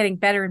 and you're getting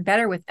better and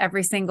better with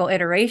every single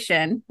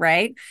iteration,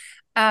 right?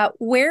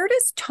 Where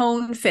does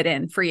tone fit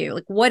in for you?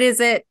 Like, what is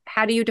it?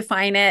 How do you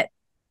define it?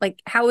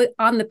 Like, how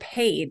on the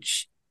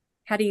page,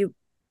 how do you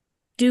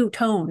do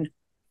tone?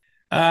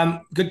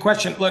 Good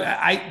question. Look,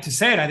 to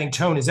say it, I think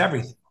tone is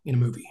everything in a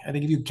movie. I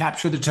think if you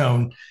capture the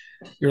tone,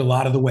 you're a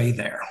lot of the way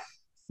there.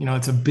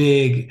 It's a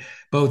big,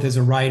 both as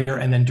a writer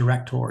and then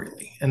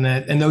directorially,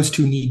 and those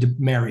two need to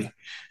marry,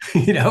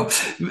 and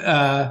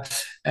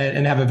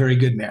have a very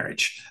good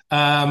marriage.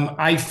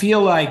 I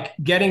feel like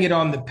getting it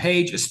on the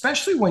page,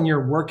 especially when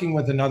you're working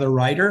with another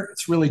writer,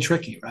 it's really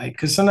tricky, right?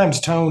 Because sometimes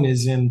tone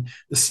is in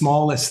the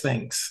smallest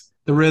things,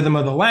 the rhythm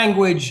of the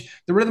language,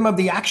 the rhythm of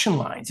the action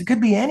lines. It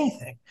could be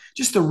anything,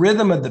 just the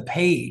rhythm of the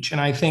page. And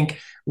I think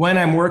when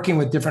I'm working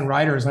with different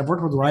writers, and I've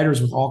worked with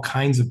writers with all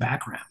kinds of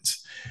backgrounds,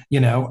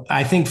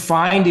 I think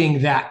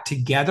finding that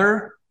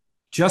together,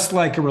 just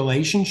like a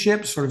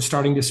relationship, sort of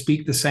starting to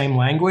speak the same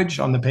language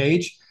on the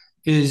page,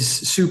 is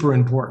super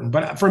important.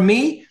 But for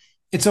me,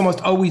 it's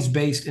almost always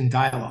based in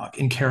dialogue,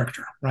 in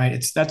character,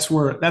 right? That's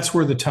where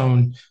the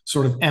tone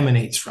sort of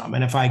emanates from.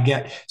 And if I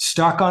get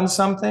stuck on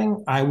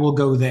something, I will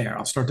go there.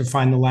 I'll start to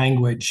find the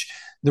language,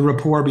 the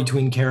rapport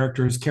between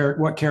characters,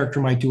 what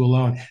character might do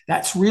alone.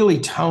 That's really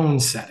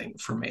tone setting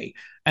for me.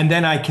 And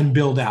then I can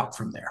build out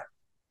from there.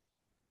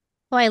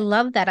 Oh, I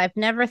love that. I've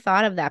never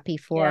thought of that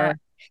before. Yeah.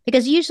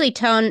 Because usually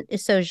tone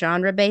is so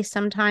genre based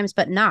sometimes,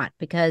 but not,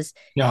 because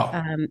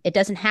it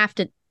doesn't have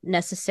to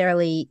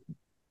necessarily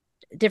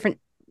different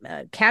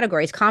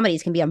categories.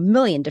 Comedies can be a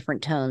million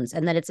different tones,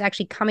 and that it's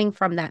actually coming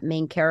from that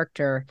main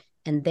character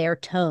and their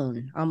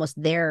tone, almost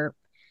their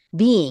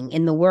being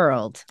in the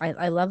world.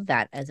 I love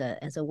that as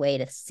a way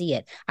to see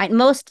it.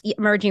 Most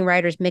emerging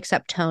writers mix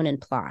up tone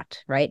and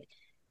plot, right?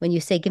 When you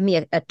say, give me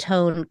a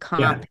tone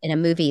comp in a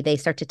movie, they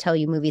start to tell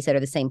you movies that are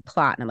the same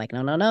plot. And I'm like,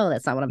 no,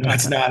 that's not what I'm talking about.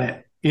 That's not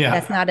it. Yeah.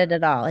 That's not it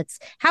at all. It's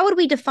how would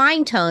we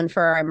define tone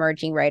for our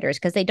emerging writers?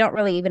 Because they don't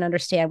really even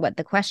understand what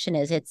the question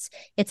is. It's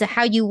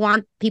how you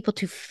want people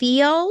to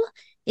feel.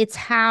 It's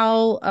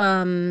how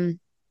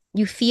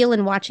you feel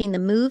in watching the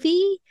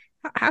movie.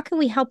 How can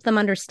we help them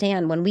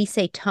understand when we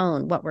say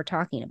tone, what we're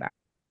talking about?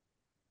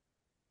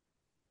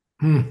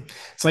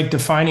 It's like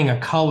defining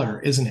a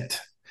color, isn't it?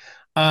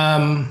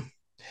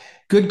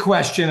 good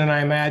question. And I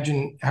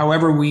imagine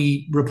however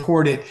we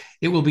report it,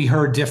 it will be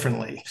heard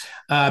differently.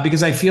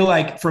 Because I feel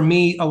like for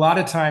me, a lot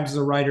of times as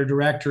a writer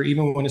director,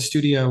 even when a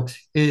studio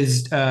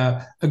is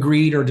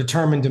agreed or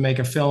determined to make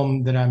a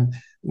film that I'm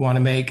want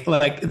to make,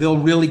 like they'll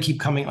really keep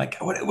coming like,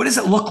 what does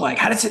it look like?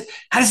 How does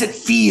it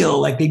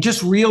feel? Like they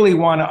just really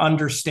want to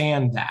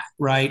understand that,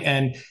 right?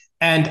 And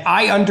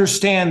I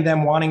understand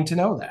them wanting to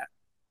know that.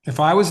 If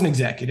I was an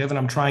executive and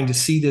I'm trying to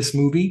see this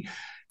movie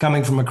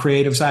coming from a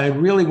creative side, I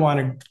really want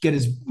to get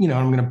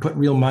I'm going to put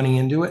real money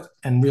into it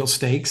and real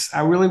stakes.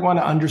 I really want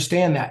to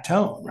understand that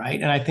tone, right?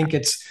 And I think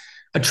it's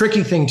a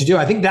tricky thing to do.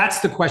 I think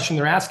that's the question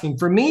they're asking.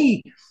 For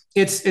me,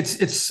 it's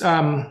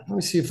let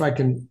me see if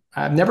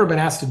I've never been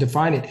asked to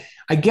define it.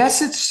 I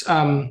guess it's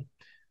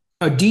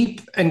a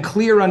deep and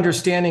clear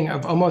understanding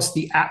of almost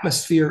the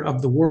atmosphere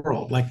of the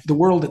world, like the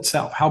world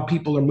itself, how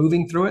people are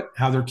moving through it,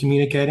 how they're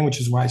communicating,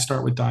 which is why I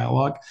start with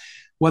dialogue,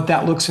 what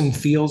that looks and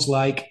feels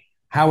like,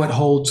 how it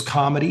holds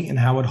comedy and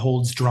how it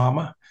holds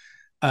drama,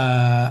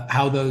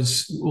 how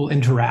those will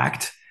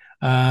interact.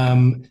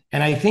 And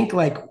I think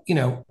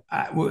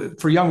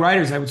for young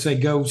writers, I would say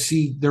go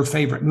see their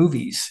favorite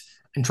movies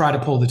and try to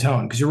pull the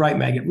tone. Because you're right,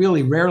 Meg, it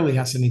really rarely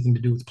has anything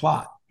to do with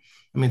plot.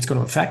 I mean, it's going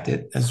to affect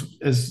it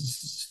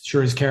as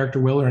sure as character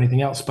will or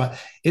anything else, but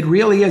it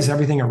really is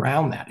everything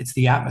around that. It's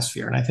the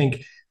atmosphere. And I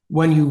think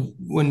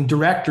when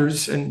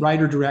directors and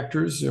writer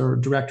directors or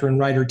director and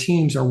writer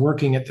teams are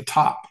working at the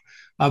top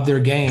of their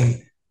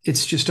game,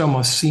 it's just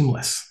almost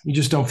seamless. You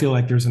just don't feel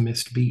like there's a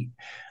missed beat.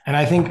 And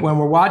I think when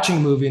we're watching a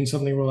movie and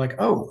something we're like,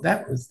 oh,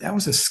 that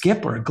was a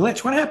skip or a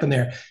glitch. What happened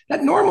there?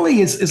 That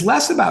normally is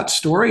less about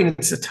story and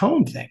it's a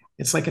tone thing.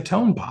 It's like a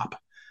tone pop.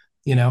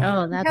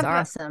 Oh, that's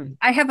awesome.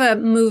 I have a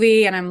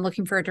movie and I'm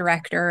looking for a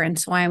director. And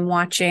so I'm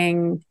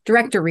watching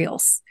director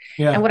reels.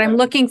 Yeah. And what I'm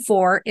looking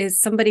for is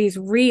somebody's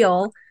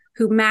reel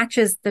who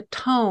matches the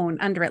tone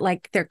under it,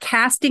 like their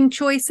casting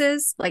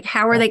choices, like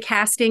how are they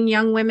casting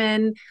young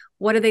women?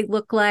 What do they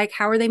look like?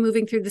 How are they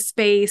moving through the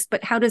space?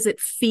 But how does it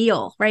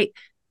feel, right?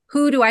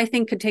 Who do I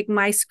think could take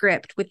my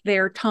script with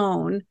their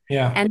tone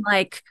and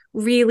like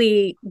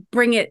really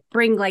bring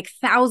like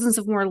thousands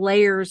of more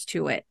layers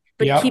to it,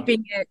 but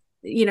keeping it,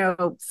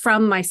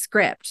 from my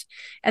script.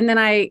 And then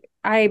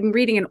I'm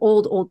reading an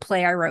old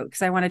play I wrote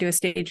because I want to do a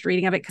staged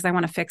reading of it because I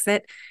want to fix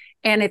it.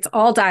 And it's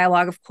all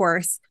dialogue, of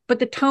course, but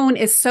the tone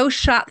is so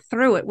shot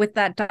through it with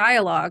that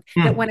dialogue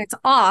that when it's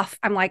off,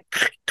 I'm like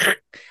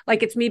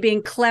it's me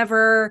being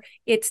clever.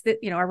 It's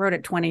I wrote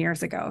it 20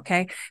 years ago.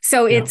 Okay.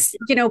 So it's,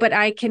 but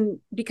I can,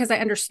 because I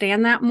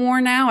understand that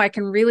more now, I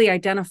can really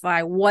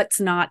identify what's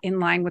not in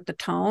line with the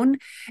tone.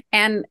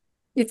 And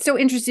it's so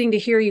interesting to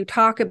hear you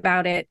talk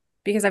about it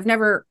because I've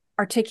never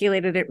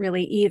articulated it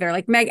really either.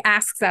 Like Meg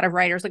asks that of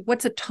writers, like,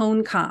 what's a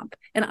tone comp?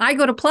 And I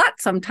go to plot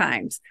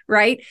sometimes,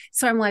 right?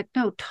 So I'm like,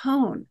 no,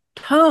 tone.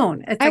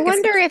 It's I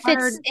wonder if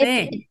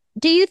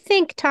do you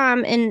think,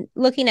 Tom, in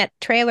looking at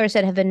trailers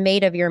that have been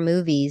made of your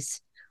movies,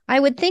 I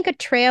would think a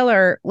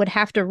trailer would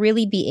have to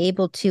really be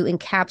able to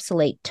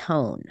encapsulate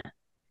tone.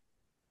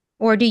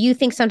 Or do you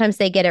think sometimes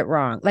they get it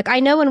wrong? Like I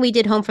know when we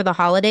did Home for the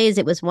Holidays,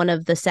 it was one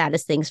of the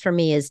saddest things for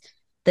me is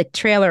the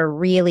trailer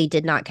really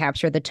did not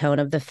capture the tone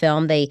of the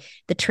film. The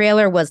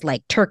trailer was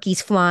like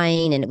turkeys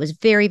flying and it was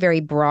very,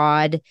 very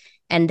broad.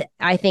 And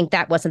I think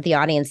that wasn't the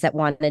audience that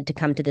wanted to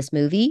come to this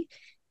movie.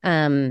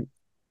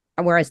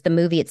 Whereas the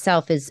movie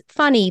itself is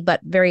funny,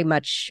 but very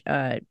much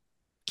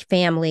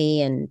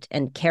family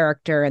and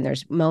character. And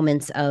there's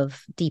moments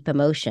of deep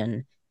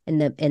emotion in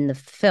the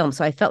film.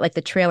 So I felt like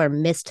the trailer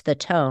missed the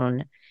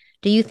tone.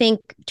 Do you think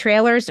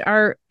trailers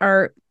are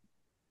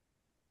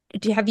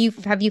have you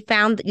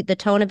found that the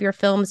tone of your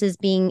films is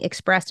being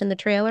expressed in the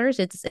trailers?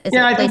 I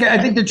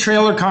think the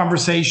trailer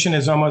conversation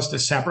is almost a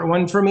separate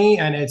one for me,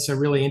 and it's a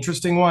really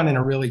interesting one and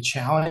a really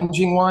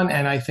challenging one.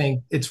 And I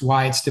think it's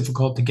why it's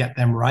difficult to get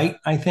them right.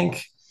 I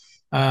think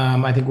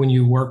when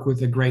you work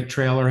with a great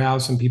trailer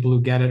house and people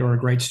who get it, or a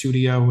great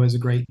studio who has a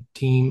great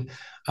team,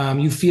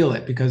 you feel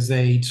it because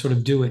they sort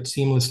of do it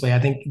seamlessly. I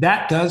think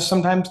that does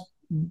sometimes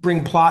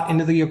bring plot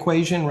into the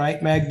equation,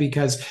 right, Meg?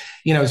 Because,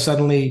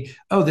 suddenly,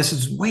 oh, this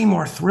is way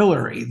more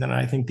thrillery than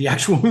I think the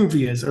actual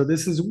movie is, or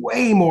this is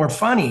way more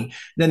funny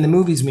than the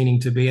movie's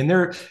meaning to be.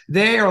 And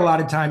they are a lot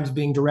of times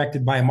being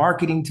directed by a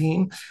marketing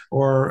team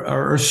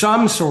or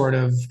some sort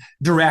of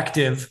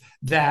directive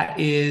that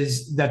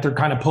they're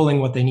kind of pulling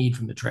what they need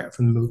from the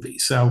movie.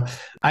 So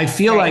I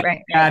feel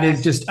that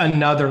is just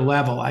another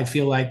level. I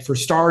feel like for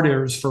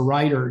starters, for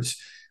writers,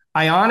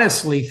 I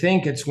honestly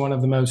think it's one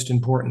of the most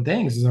important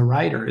things as a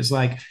writer is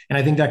and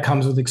I think that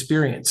comes with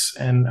experience.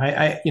 And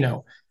I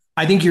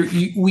think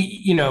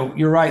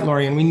you're right,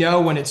 Laurie. And we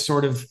know when it's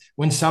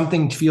when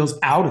something feels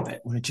out of it,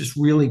 when it just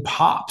really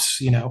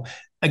pops,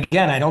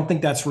 again, I don't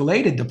think that's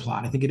related to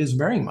plot. I think it is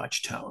very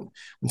much tone.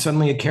 When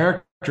suddenly a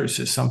character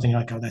says something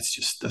like, oh, that's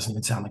just doesn't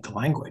even sound like the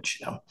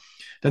language,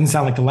 doesn't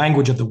sound like the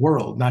language of the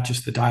world, not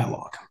just the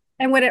dialogue.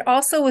 And what it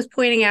also was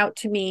pointing out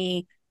to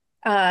me,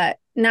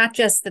 not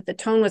just that the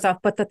tone was off,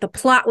 but that the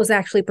plot was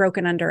actually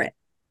broken under it.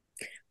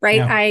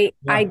 right?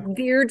 Yeah. I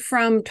veered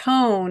from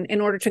tone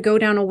in order to go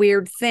down a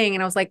weird thing.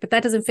 And I was like, but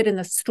that doesn't fit in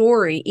the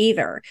story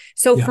either.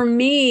 So for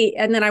me,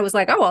 and then I was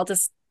like, oh, I'll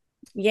just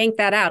yank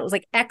that out. It was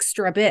like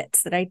extra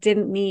bits that I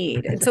didn't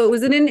need. And so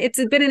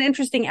it's been an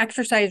interesting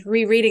exercise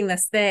rereading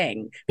this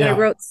thing that I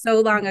wrote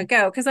so long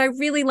ago, because I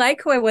really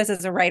like who I was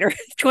as a writer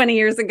 20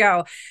 years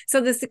ago.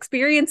 So this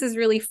experience is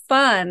really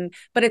fun,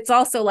 but it's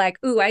also like,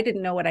 ooh, I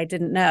didn't know what I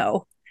didn't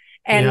know.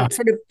 And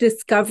sort of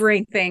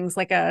discovering things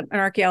like an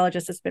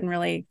archaeologist has been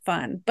really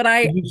fun. But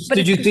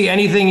did you see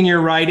anything in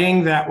your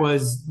writing that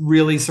was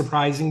really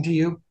surprising to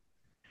you?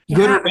 Yeah,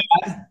 good or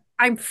bad?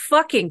 I'm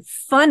fucking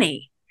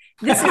funny.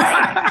 This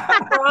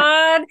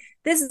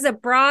is a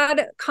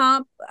broad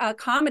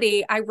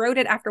comedy. I wrote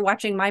it after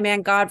watching My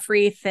Man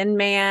Godfrey, Thin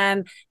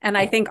Man, and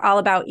I think All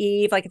About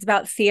Eve. Like, it's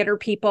about theater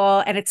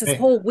people, and it's this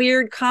whole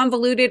weird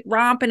convoluted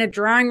romp in a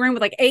drawing room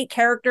with like 8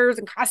 characters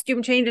and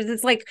costume changes.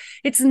 It's like,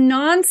 it's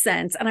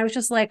nonsense. And I was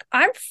just like,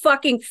 I'm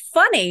fucking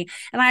funny.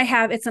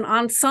 And it's an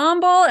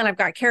ensemble, and I've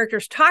got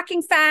characters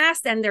talking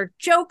fast, and there are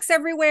jokes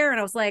everywhere. And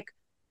I was like,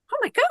 oh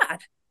my God,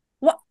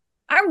 what?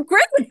 I'm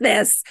great with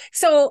this.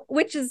 So,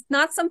 which is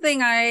not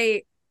something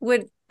I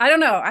don't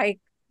know.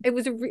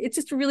 It's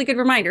just a really good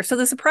reminder. So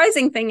the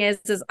surprising thing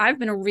is I've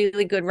been a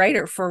really good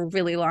writer for a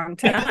really long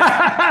time.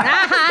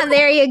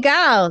 There you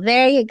go.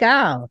 There you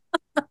go.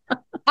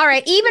 All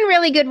right. Even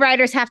really good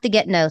writers have to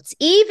get notes.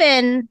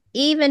 Even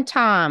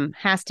Tom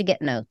has to get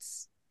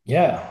notes.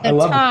 Yeah. So I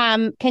love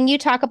Tom, can you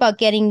talk about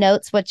getting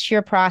notes? What's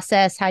your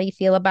process? How do you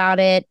feel about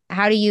it?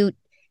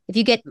 If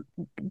you get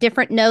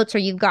different notes, or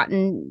you've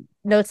gotten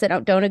notes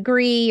that don't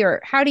agree,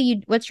 or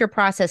what's your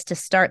process to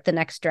start the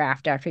next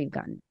draft after you've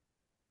gotten?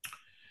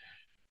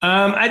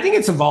 I think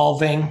it's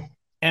evolving.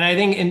 And I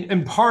think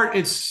in part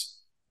it's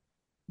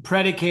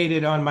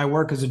predicated on my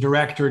work as a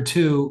director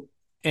too,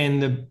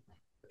 in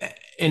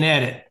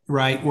edit,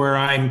 right? Where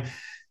I'm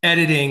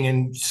editing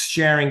and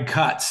sharing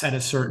cuts at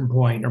a certain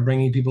point, or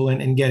bringing people in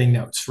and getting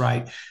notes,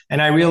 right?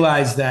 And I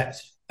realized that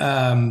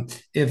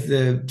if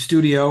the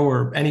studio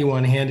or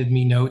anyone handed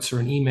me notes or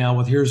an email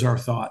with here's our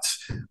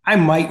thoughts, I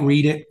might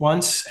read it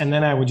once and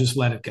then I would just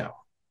let it go.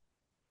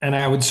 And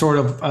I would sort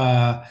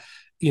of,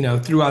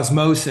 through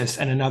osmosis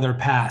and another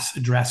pass,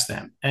 address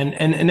them. And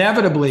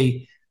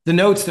inevitably, the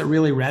notes that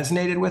really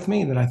resonated with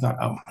me, that I thought,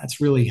 oh, that's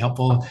really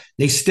helpful,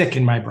 they stick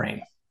in my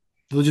brain.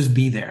 They'll just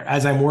be there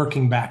as I'm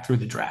working back through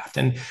the draft.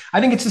 And I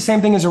think it's the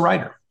same thing as a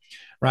writer.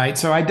 Right.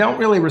 So I don't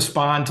really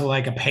respond to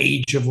like a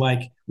page of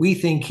like, we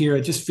think here.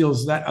 It just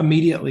feels that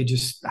immediately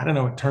I don't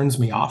know, it turns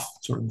me off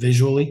sort of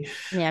visually.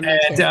 Yeah, me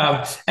too.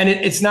 And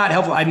it's not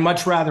helpful. I'd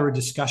much rather a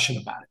discussion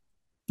about it,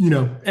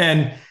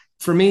 and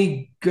for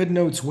me, good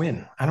notes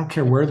win. I don't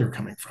care where they're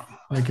coming from.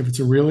 Like, if it's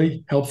a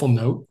really helpful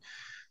note,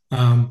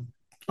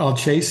 I'll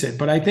chase it.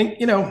 But I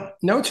think,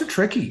 notes are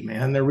tricky,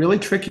 man. They're really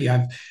tricky.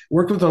 I've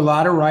worked with a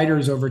lot of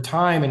writers over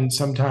time, and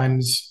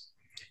sometimes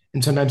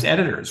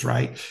editors,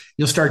 right?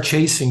 You'll start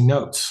chasing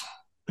notes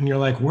and you're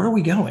like, where are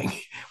we going?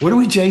 What are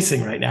we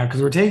chasing right now?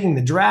 Because we're taking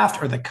the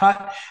draft or the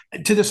cut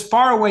to this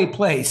faraway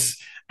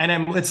place.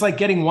 And it's like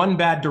getting one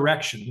bad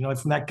direction,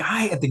 from that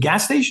guy at the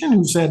gas station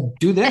who said,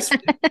 do this.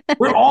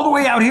 We're all the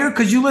way out here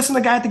because you listen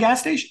to the guy at the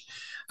gas station.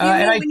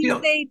 When you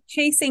say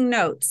chasing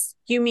notes,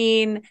 you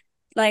mean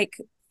like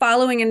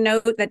following a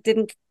note that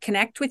didn't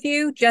connect with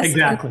you, just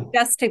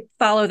to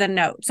follow the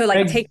note. So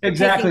like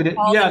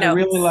they're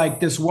really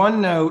like this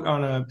one note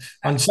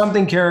on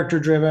something character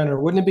driven, or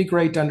wouldn't it be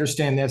great to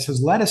understand this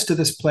has led us to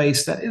this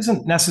place that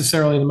isn't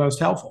necessarily the most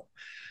helpful.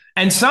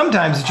 And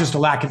sometimes it's just a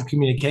lack of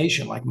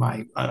communication. Like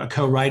my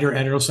co-writer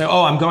editor will say,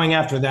 oh, I'm going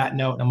after that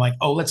note. And I'm like,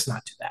 oh, let's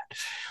not do that.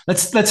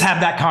 Let's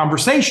have that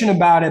conversation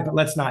about it, but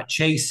let's not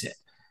chase it.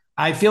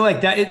 I feel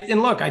like that.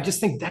 And look, I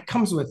just think that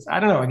comes with, I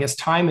don't know, I guess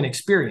time and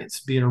experience,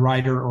 be it a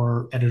writer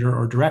or editor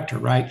or director,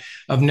 right?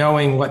 Of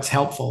knowing what's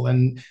helpful.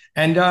 And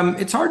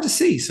it's hard to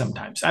see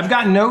sometimes. I've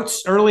gotten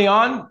notes early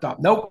on,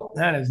 thought, nope,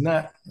 that's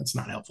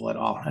not helpful at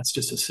all. That's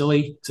just a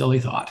silly, silly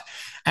thought.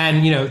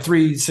 And,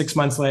 3-6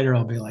 months later,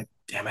 I'll be like,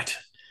 damn it,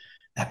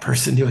 that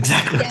person knew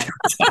exactly what they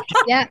were talking.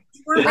 Yeah.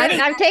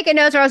 I've taken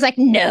notes where I was like,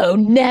 no,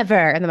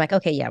 never. And I'm like,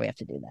 okay, yeah, we have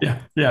to do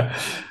that. Yeah.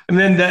 And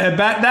then at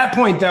that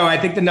point, though, I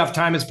think enough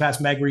time has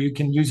passed, Meg, where you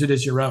can use it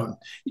as your own.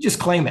 You just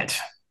claim it.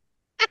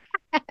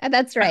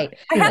 That's right.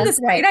 I had this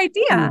great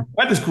idea.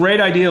 I had this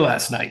great idea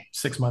last night,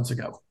 6 months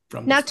ago.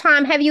 Now,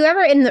 Tom, have you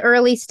ever in the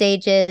early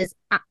stages,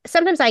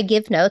 sometimes I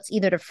give notes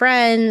either to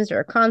friends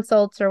or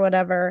consults or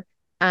whatever.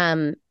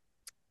 And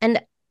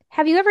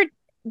have you ever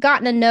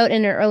gotten a note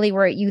in an early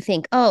where you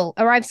think, oh,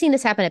 or I've seen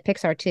this happen at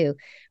Pixar too,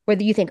 where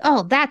you think,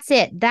 oh, that's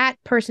it. That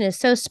person is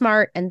so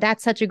smart and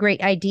that's such a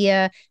great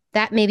idea.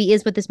 That maybe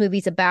is what this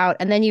movie's about.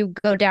 And then you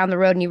go down the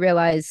road and you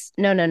realize,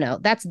 no,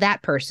 that's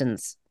that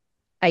person's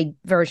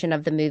version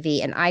of the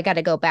movie. And I got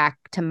to go back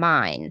to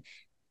mine.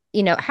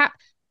 How,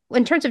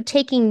 in terms of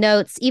taking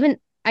notes, even,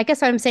 I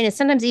guess what I'm saying is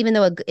sometimes even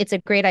though it's a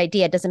great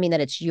idea, it doesn't mean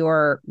that it's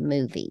your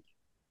movie.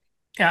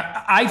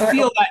 Yeah, I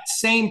feel that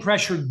same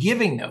pressure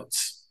giving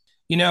notes.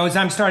 As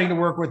I'm starting to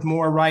work with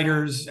more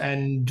writers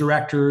and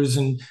directors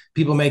and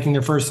people making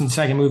their first and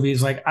second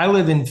movies, like I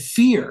live in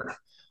fear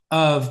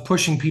of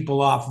pushing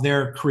people off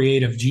their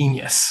creative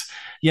genius,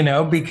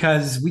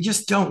 because we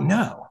just don't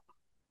know.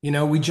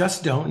 We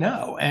just don't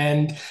know.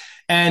 And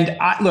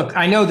look,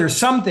 I know there's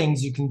some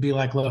things you can be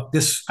like, look,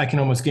 this, I can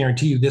almost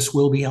guarantee you this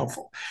will be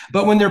helpful.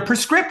 But when they're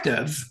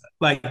prescriptive,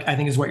 like I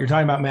think is what you're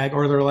talking about, Meg,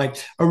 or they're like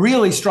a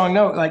really strong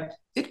note, like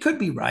it could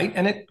be right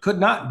and it could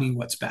not be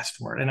what's best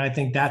for it. And I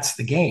think that's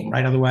the game,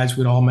 right? Otherwise,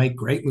 we'd all make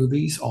great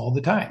movies all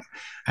the time.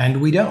 And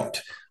we don't.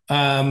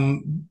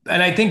 And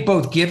I think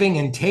both giving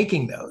and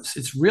taking those,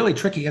 it's really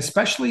tricky,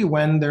 especially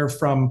when they're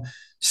from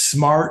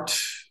smart,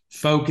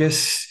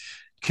 focused,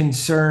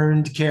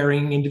 concerned,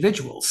 caring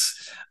individuals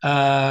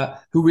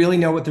who really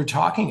know what they're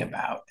talking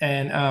about.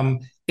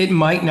 And it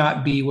might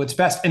not be what's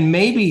best. And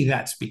maybe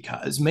that's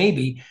because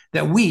maybe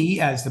that we,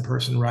 as the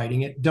person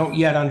writing it, don't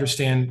yet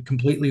understand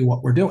completely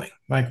what we're doing.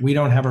 Like we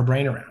don't have our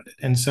brain around it.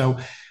 And so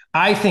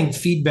I think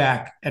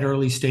feedback at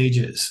early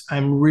stages,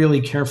 I'm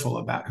really careful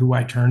about who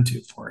I turn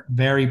to for it,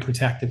 very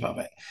protective of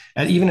it,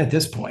 even at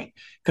this point,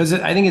 because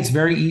I think it's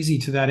very easy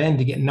to that end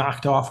to get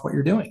knocked off what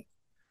you're doing,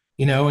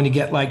 and to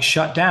get like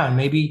shut down.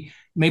 Maybe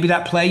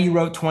that play you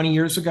wrote 20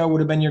 years ago would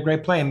have been your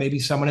great play. And maybe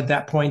someone at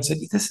that point said,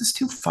 this is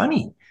too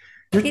funny.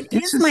 It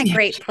is my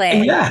great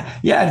play. Yeah.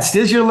 It's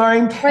still you're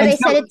learning. Or they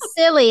said it's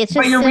silly. It's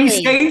just but you're silly.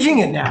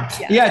 restaging it now.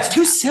 Yeah, it's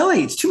too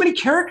silly. It's too many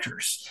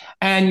characters.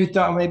 And you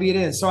thought maybe it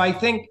is. So I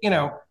think,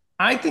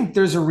 I think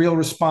there's a real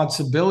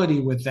responsibility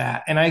with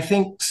that. And I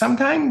think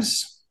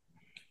sometimes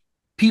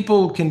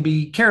people can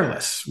be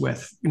careless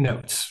with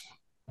notes.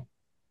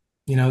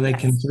 They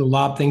can sort of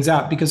lob things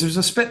out because there's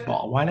a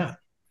spitball. Why not?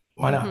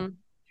 Mm-hmm.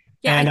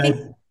 Yeah,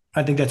 and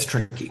I think that's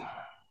tricky.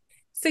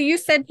 So you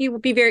said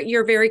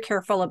you're very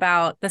careful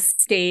about the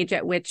stage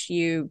at which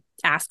you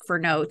ask for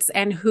notes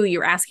and who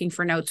you're asking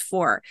for notes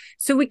for.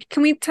 So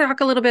can we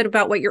talk a little bit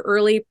about what your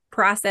early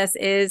process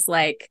is?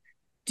 Like,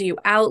 do you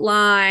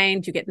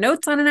outline? Do you get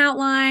notes on an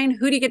outline?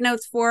 Who do you get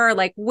notes for?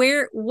 Like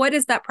what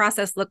does that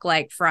process look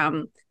like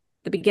from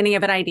the beginning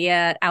of an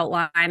idea,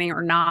 outlining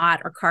or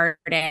not, or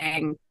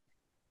carding?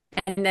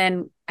 And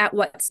then at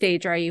what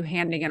stage are you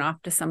handing it off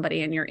to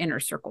somebody in your inner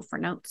circle for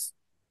notes?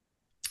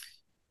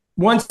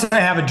 Once I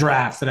have a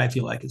draft that I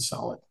feel like is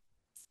solid,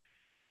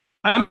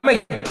 I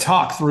might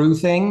talk through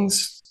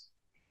things.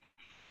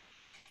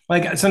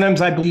 Like sometimes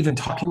I believe in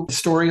talking the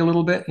story a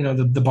little bit,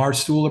 the bar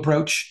stool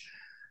approach.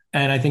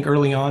 And I think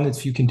early on,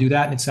 if you can do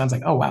that and it sounds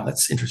like, oh, wow,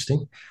 that's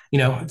interesting.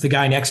 If the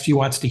guy next to you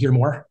wants to hear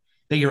more,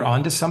 that you're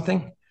onto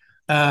something.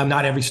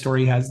 Not every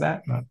story has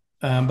that.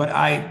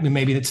 But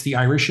maybe it's the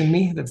Irish in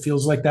me that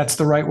feels like that's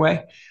the right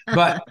way.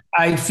 But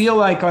I feel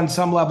like on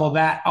some level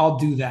that I'll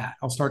do that.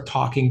 I'll start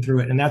talking through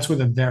it. And that's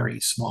with a very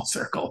small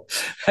circle.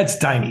 That's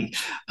tiny.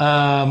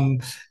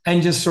 And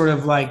just sort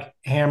of like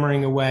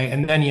hammering away.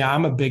 And then,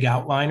 I'm a big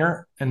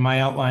outliner. And my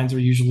outlines are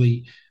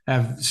usually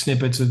have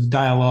snippets of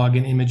dialogue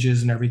and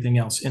images and everything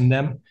else in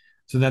them.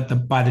 So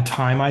that by the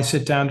time I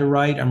sit down to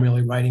write, I'm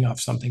really writing off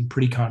something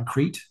pretty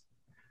concrete.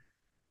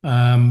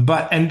 And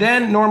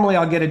then normally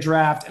I'll get a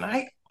draft and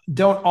I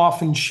don't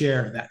often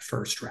share that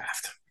first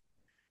draft.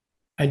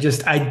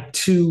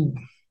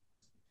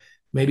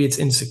 Maybe it's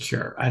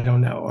insecure. I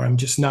don't know, or I'm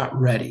just not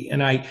ready.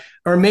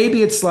 Or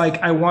maybe it's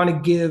like, I want to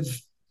give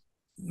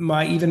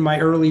even my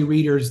early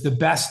readers the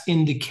best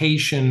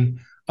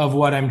indication of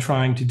what I'm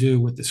trying to do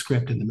with the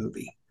script in the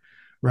movie,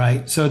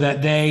 right? So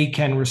that they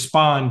can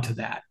respond to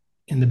that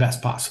in the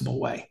best possible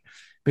way.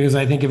 Because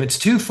I think if it's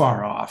too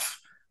far off,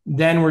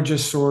 then we're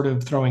just sort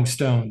of throwing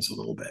stones a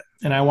little bit.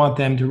 And I want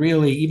them to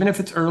really, even if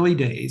it's early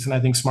days, and I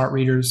think smart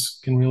readers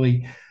can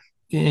really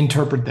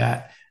interpret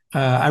that,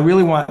 I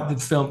really want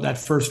that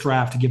first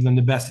draft to give them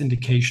the best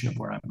indication of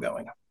where I'm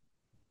going.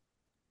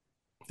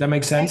 Does that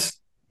make sense?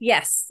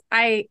 Yes.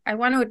 I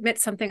want to admit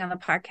something on the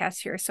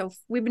podcast here. So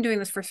we've been doing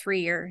this for 3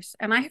 years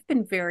and I have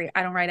been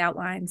I don't write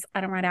outlines.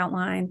 I'll write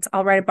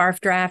a barf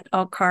draft.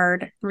 I'll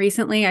card.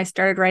 Recently, I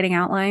started writing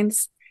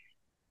outlines.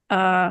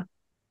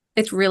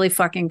 It's really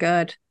fucking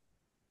good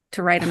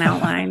to write an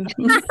outline.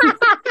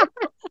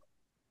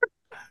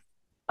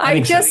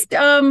 It's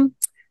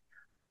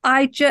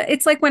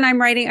like when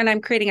I'm writing and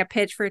I'm creating a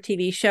pitch for a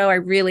TV show, I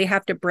really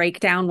have to break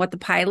down what the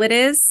pilot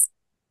is,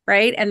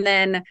 right? And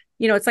then,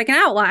 it's like an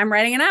outline. I'm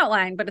writing an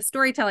outline, but a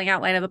storytelling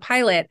outline of the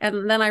pilot.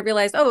 And then I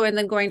realized, and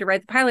then going to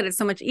write the pilot is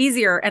so much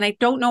easier. And I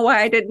don't know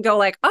why I didn't go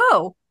like,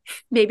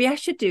 maybe I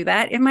should do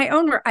that in my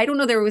own work. I don't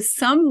know. There was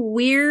some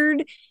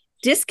weird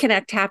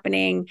disconnect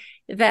happening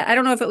that I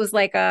don't know if it was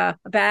like a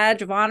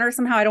badge of honor.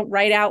 Somehow I don't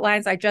write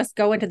outlines. I just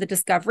go into the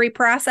discovery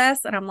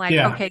process and I'm like,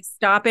 okay,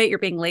 stop it. You're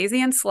being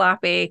lazy and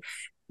sloppy.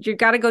 You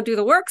got to go do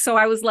the work. So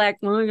I was like,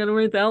 I got to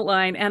write the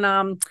outline. And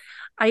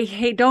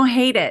don't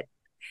hate it.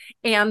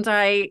 And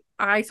so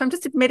I'm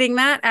just admitting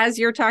that as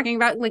you're talking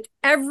about, like,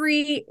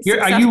 every Are you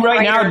successful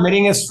right now writer.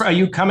 admitting this? Are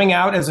you coming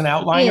out as an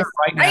outliner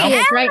right now? He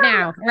is right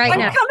now. Right I'm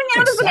now. coming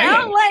out as an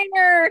Exciting.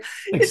 outliner.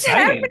 It's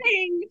Exciting.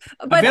 happening.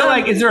 I But feel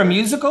like, is there a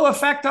musical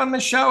effect on the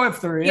show?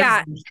 If there is,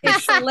 yeah,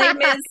 it's the Les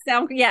Mis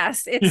sound.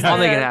 Yes, it's I'll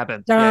make it the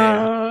happen.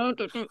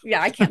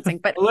 yeah, I can't sing,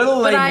 but a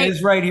little but Les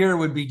Mis right here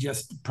would be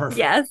just perfect.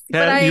 yes,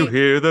 but Can you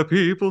hear the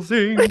people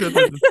sing?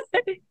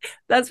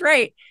 that's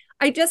right.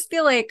 I just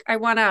feel like I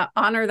want to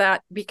honor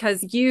that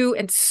because you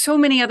and so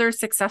many other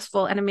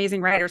successful and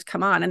amazing writers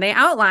come on and they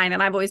outline.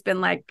 And I've always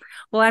been like,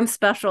 well, I'm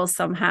special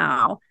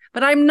somehow,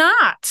 but I'm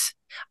not.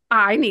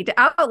 I need to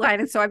outline.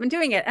 And so I've been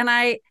doing it. And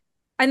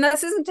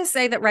this isn't to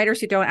say that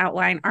writers who don't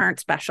outline aren't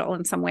special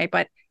in some way,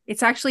 but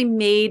it's actually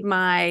made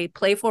my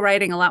playful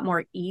writing a lot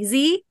more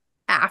easy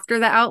after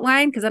the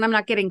outline, because then I'm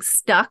not getting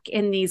stuck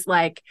in these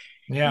like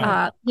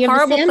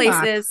horrible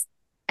places.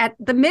 At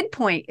the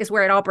midpoint is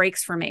where it all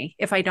breaks for me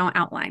if I don't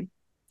outline.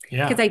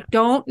 Yeah. Because I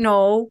don't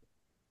know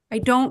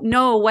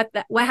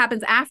what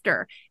happens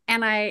after.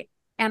 So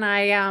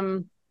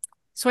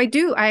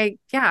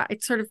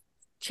it sort of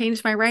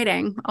changed my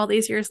writing all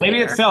these years later.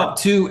 Maybe it felt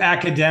too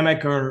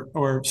academic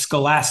or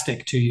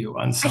scholastic to you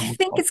on some level. I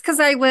think it's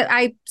because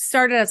I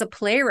started as a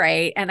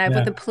playwright, and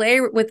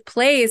with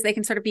plays, they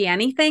can sort of be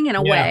anything in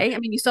a way. I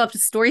mean, you still have the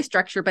story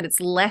structure, but it's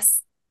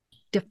less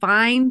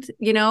defined,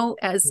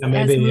 as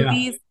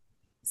movies.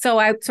 So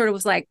I sort of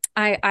was like,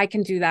 I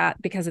can do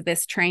that because of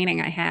this training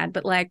I had,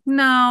 but like,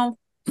 no.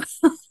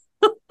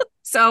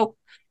 So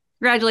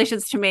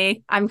congratulations to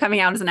me. I'm coming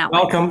out as an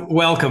outliner.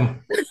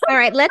 Welcome. All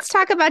right, let's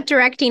talk about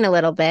directing a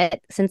little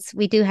bit, since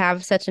we do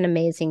have such an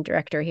amazing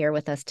director here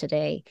with us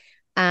today.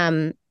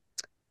 So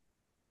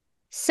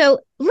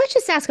let's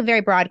just ask a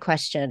very broad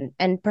question,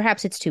 and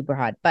perhaps it's too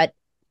broad, but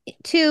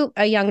to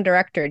a young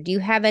director, do you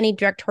have any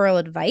directorial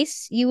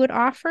advice you would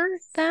offer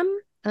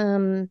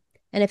them?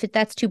 And if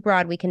that's too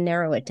broad, we can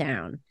narrow it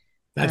down.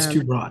 That's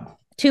too broad.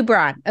 Too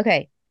broad.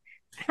 Okay.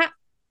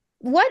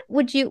 What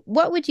would you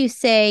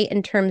say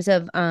in terms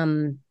of,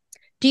 do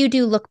you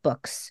do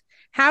lookbooks?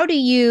 How do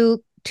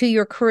you, to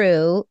your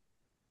crew,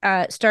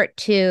 start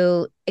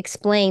to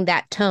explain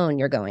that tone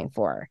you're going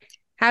for?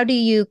 How do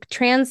you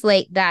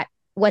translate that,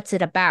 what's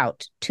it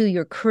about, to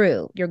your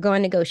crew? You're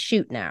going to go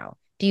shoot now.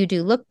 Do you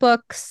do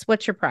lookbooks?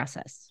 What's your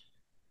process?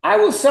 I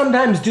will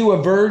sometimes do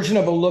a version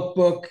of a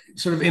lookbook,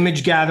 sort of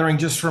image gathering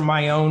just for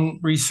my own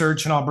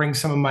research, and I'll bring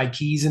some of my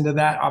keys into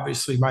that.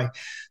 Obviously, my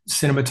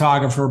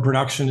cinematographer,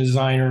 production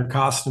designer,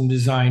 costume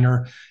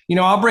designer,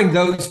 I'll bring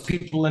those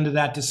people into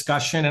that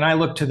discussion, and I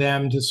look to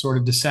them to sort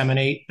of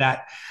disseminate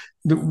that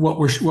what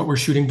we're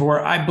shooting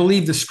for. I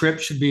believe the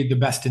script should be the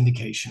best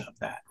indication of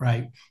that,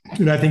 right?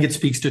 And I think it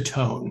speaks to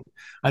tone.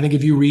 I think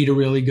if you read a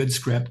really good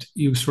script,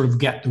 you sort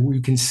of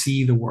you can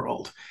see the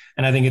world.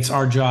 And I think it's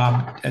our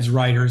job as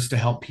writers to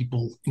help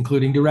people,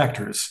 including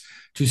directors,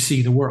 to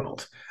see the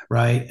world,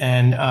 right?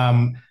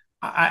 And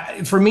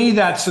for me,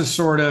 that's a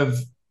sort of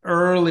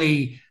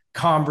early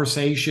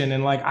conversation.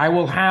 And like, I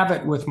will have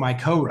it with my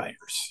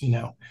co-writers,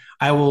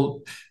 I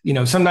will,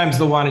 sometimes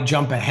they'll want to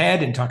jump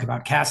ahead and talk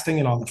about casting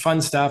and all the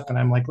fun stuff. And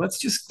I'm like, let's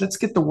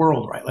get the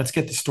world right. Let's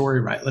get the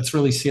story right. Let's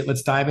really see it.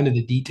 Let's dive into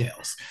the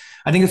details.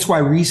 I think that's why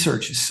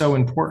research is so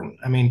important.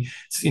 I mean,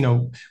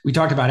 we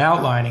talked about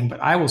outlining, but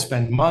I will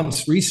spend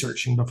months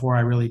researching before I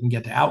really even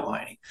get to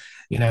outlining,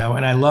 and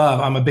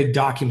I'm a big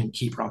document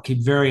keeper. I'll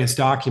keep various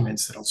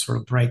documents that'll sort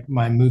of break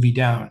my movie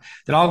down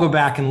that I'll go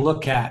back and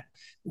look at.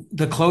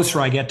 The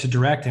closer I get to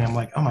directing, I'm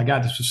like, oh my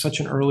God, this was such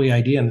an early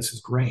idea and this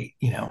is great,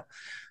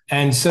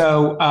 And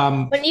so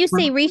when you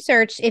say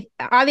research,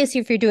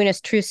 if you're doing a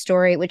true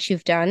story, which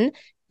you've done,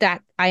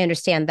 that I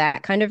understand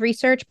that kind of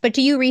research, but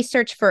do you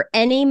research for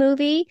any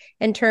movie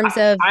in terms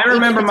of? I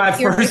remember my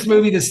first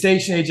movie, The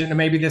Station Agent, and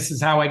maybe this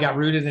is how I got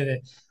rooted in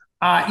it.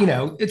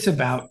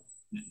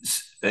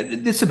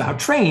 It's about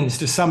trains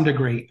to some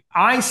degree.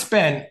 I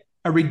spent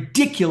a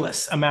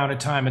ridiculous amount of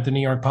time at the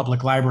New York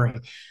Public Library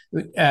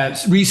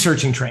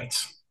researching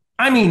trains.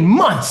 I mean,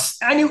 months.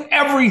 I knew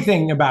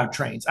everything about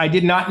trains. I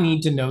did not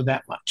need to know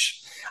that much.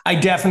 I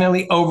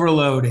definitely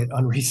overloaded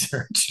on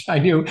research. I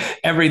knew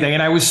everything.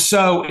 And I was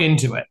so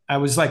into it. I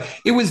was like,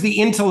 it was the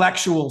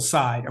intellectual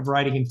side of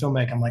writing and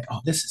filmmaking. I'm like,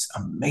 oh, this is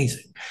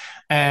amazing.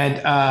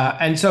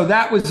 And so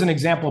that was an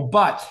example,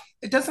 but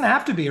it doesn't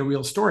have to be a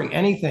real story.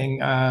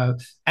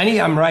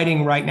 I'm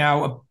writing right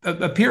now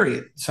a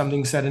period,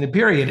 something set in a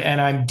period, and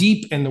I'm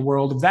deep in the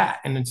world of that.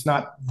 And it's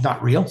not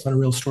real. It's not a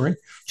real story.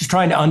 Just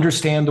trying to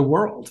understand the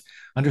world,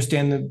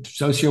 understand the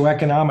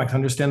socioeconomics,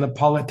 understand the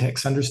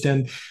politics,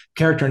 understand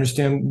character,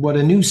 understand what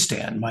a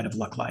newsstand might have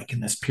looked like in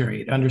this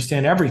period,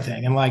 understand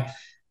everything. And like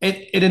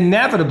it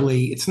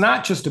inevitably, it's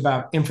not just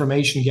about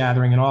information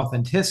gathering and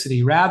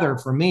authenticity. Rather,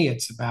 for me,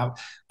 it's about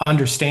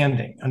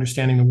understanding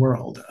the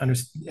world,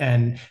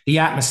 and the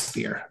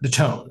atmosphere, the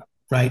tone,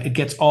 right?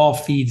 It all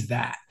feeds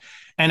that.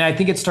 And I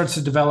think it starts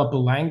to develop a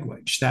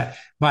language that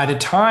by the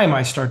time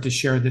I start to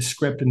share this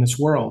script in this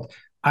world,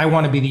 I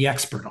want to be the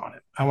expert on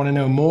it. I want to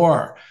know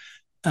more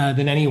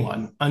than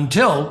anyone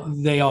until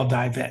they all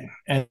dive in.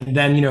 And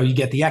then, you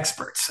get the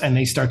experts and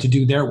they start to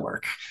do their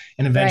work.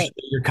 And eventually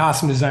Right. your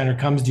costume designer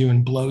comes to you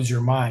and blows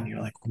your mind.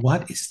 You're like,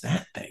 what is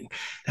that thing?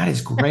 That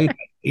is great.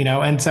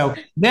 And so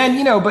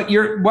then, but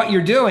what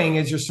you're doing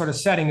is you're sort of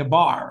setting a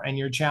bar and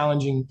you're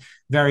challenging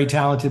very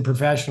talented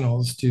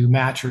professionals to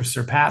match or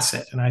surpass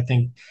it. And I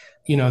think,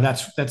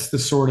 that's the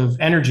sort of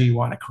energy you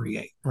want to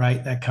create,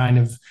 right? That kind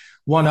of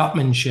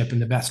one-upmanship in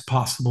the best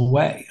possible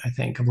way, I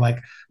think, of like,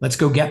 let's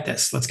go get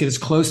this. Let's get as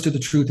close to the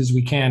truth as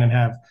we can and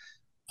have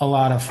a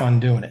lot of fun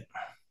doing it.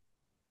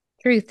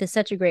 Truth is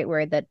such a great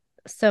word that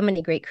so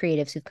many great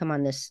creatives who've come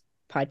on this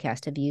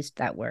podcast have used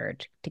that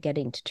word to get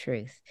into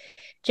truth.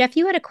 Jeff,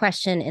 you had a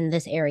question in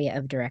this area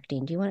of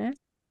directing. Do you want to ask?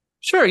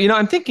 Sure.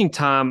 I'm thinking,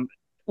 Tom,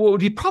 what would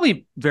be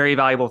probably very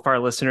valuable for our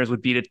listeners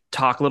would be to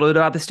talk a little bit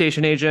about The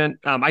Station Agent.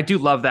 I do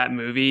love that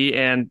movie,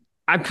 and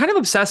I'm kind of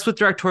obsessed with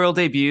directorial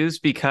debuts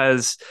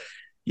because,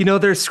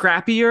 they're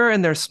scrappier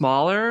and they're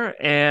smaller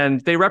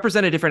and they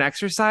represent a different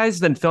exercise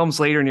than films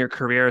later in your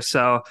career.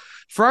 So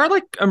for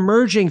our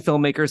emerging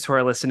filmmakers who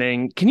are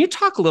listening, can you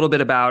talk a little bit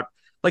about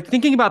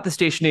thinking about The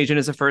Station Agent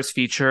as a first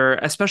feature,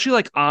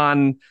 especially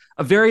on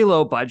a very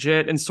low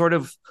budget, and sort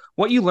of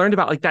what you learned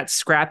about that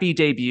scrappy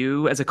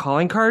debut as a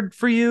calling card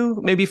for you,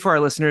 maybe for our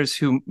listeners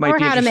who might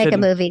be how to make a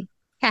movie.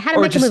 How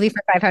to make a movie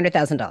for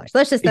 $500,000.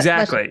 Let's just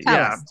exactly.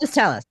 Tell us. Just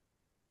tell us.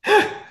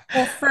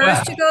 Well,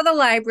 first you go to the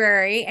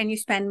library and you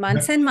spend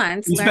months and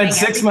months. You spend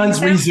 6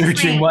 months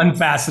researching one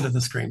facet of the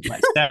screenplay.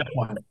 Step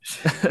one.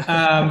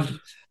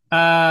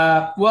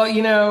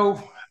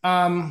 Well,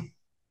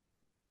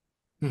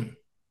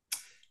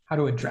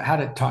 how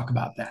to talk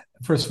about that?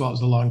 First of all, it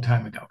was a long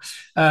time ago.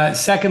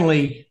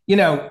 Secondly,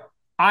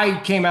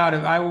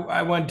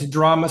 I went to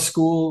drama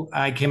school.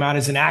 I came out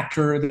as an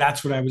actor.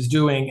 That's what I was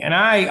doing. And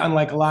I,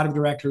 unlike a lot of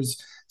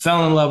directors,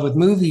 fell in love with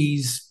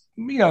movies,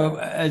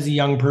 as a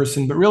young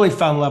person, but really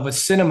fell in love with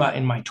cinema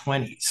in my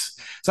 20s.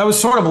 So I was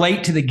sort of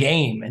late to the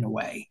game in a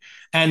way.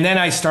 And then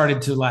I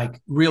started to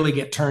really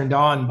get turned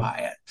on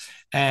by it.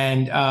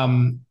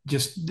 And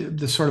just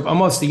the sort of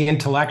almost the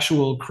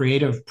intellectual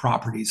creative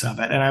properties of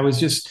it. And I was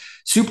just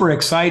super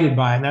excited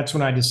by it. And that's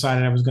when I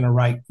decided I was going to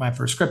write my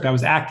first script. I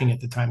was acting at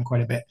the time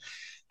quite a bit.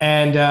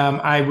 And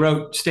I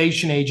wrote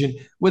Station Agent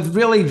with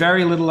really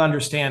very little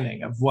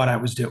understanding of what I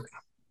was doing.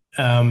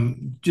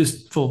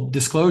 Just full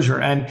disclosure,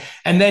 and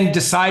then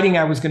deciding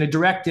I was going to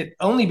direct it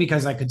only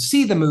because I could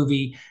see the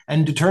movie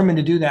and determined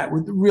to do that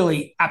with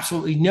really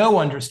absolutely no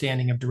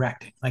understanding of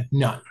directing,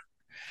 none.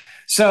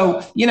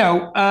 So,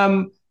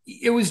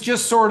 it was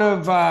just sort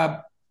of,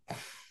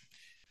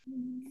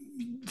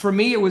 for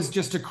me, it was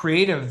just a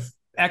creative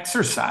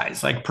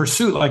exercise,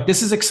 pursuit,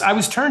 I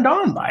was turned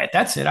on by it.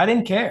 That's it. I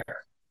didn't care.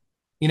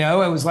 It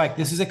was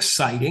this is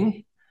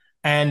exciting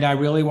and I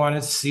really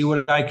wanted to see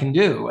what I can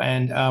do.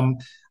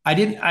 And, I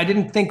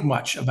didn't think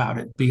much about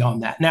it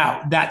beyond that.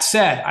 Now, that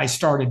said, I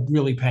started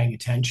really paying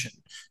attention,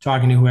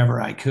 talking to whoever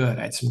I could.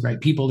 I had some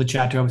great people to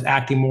chat to. I was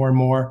acting more and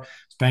more,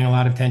 paying a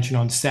lot of attention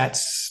on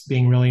sets,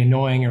 being really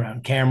annoying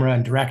around camera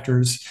and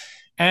directors.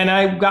 And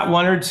I got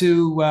one or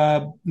two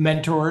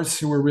mentors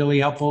who were really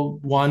helpful.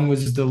 One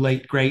was the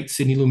late, great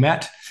Sidney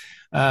Lumet,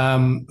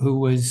 who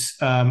was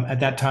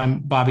at that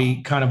time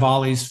Bobby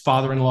Cannavale's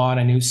father-in-law, and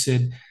I knew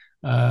Sid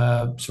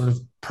sort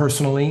of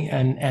personally,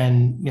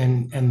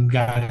 and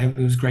God,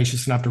 who was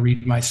gracious enough to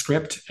read my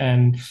script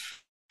and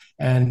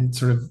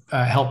sort of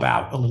help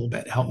out a little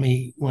bit, help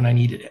me when I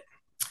needed it.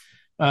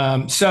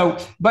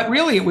 But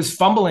really, it was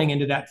fumbling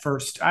into that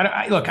first.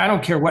 Look, I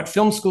don't care what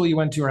film school you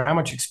went to or how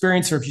much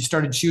experience, or if you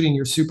started shooting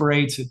your Super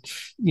 8s at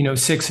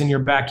 6 in your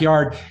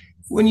backyard.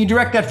 When you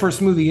direct that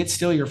first movie, it's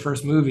still your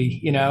first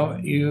movie. You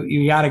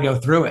got to go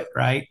through it,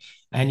 right?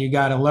 And you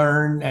got to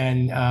learn,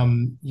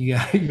 and you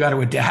got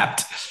to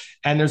adapt.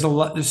 And there's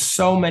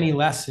so many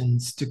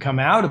lessons to come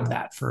out of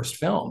that first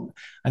film.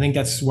 I think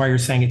that's why you're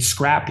saying it's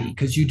scrappy,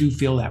 because you do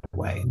feel that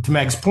way. And to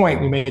Meg's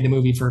point, we made the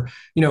movie for,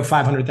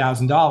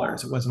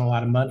 $500,000. It wasn't a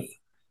lot of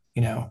money.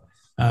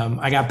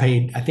 I got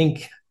paid, I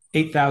think,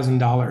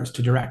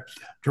 $8,000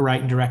 to write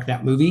and direct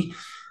that movie.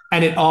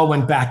 And it all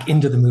went back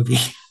into the movie.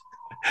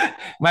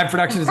 My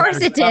production designer, of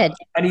course it did.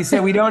 And he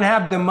said, we don't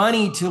have the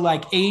money to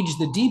age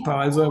the depot.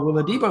 I was like, well,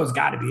 the depot's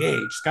got to be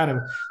aged. It's got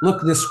to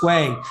look this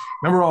way.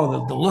 Remember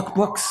all the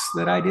lookbooks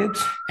that I did?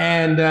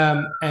 And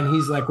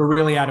he's like, we're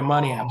really out of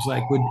money. I was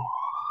like, would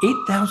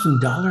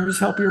 $8,000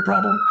 help your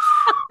problem?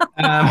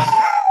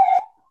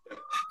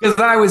 Because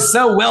I was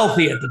so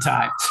wealthy at the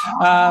time.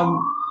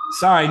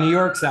 Sorry, New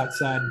York's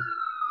outside.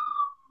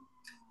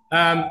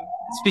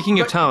 Speaking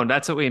of tone,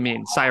 that's what we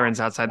mean. Sirens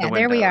outside the window.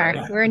 There we are.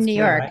 Right? We're in New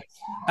York. Right?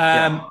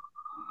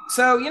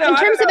 So, in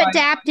terms of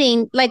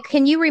adapting,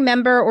 can you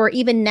remember, or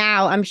even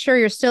now, I'm sure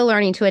you're still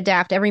learning to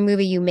adapt every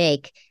movie you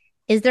make.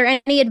 Is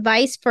there any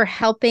advice for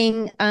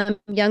helping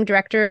young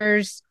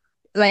directors?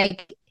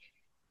 Jody's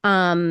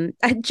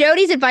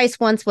advice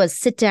once was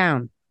sit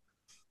down.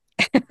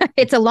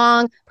 It's a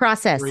long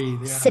process. Breathe,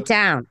 yeah. Sit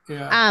down.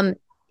 Yeah.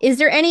 Is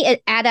there any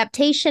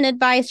adaptation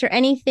advice or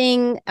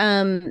anything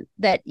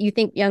that you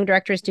think young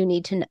directors do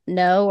need to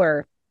know?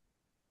 Or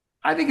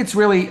I think it's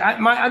really,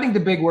 I think the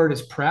big word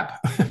is prep.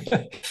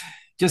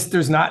 Just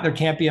there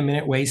can't be a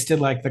minute wasted.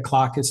 Like the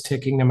clock is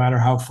ticking no matter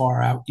how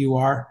far out you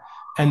are.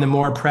 And the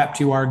more prepped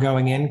you are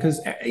going in,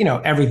 because,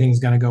 everything's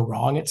going to go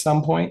wrong at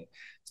some point.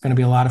 It's going to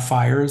be a lot of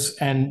fires.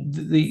 And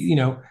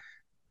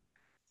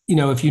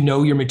if you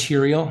know your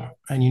material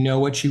and you know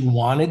what you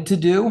wanted to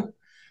do,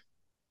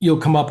 you'll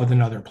come up with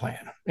another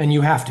plan. And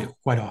you have to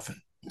quite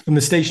often. From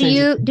the Do station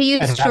you do you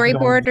engineer, have to go all the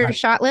storyboard or time.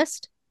 shot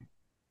list?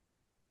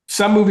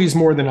 Some movies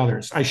more than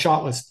others. I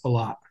shot list a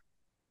lot.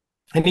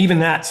 And even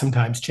that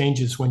sometimes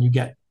changes when you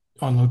get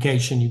on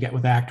location, you get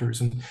with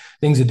actors and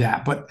things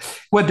adapt. But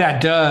what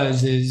that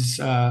does is,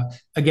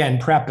 again,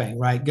 prepping,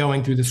 right?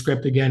 Going through the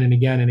script again and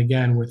again and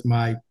again with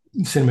my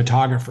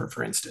cinematographer,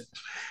 for instance,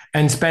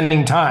 and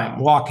spending time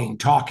walking,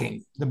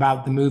 talking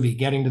about the movie,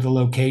 getting to the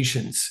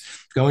locations,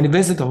 going to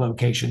visit the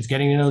locations,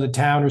 getting to know the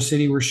town or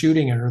city we're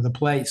shooting in or the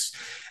place,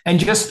 and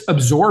just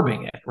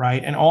absorbing it,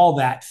 right? And all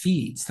that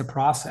feeds the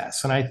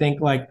process. And I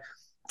think, like,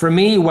 for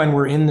me, when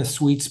we're in the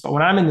sweet spot,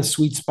 when I'm in the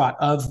sweet spot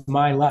of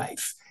my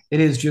life, it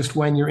is just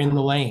when you're in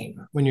the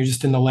lane, when you're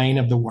just in the lane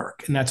of the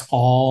work, and that's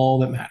all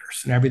that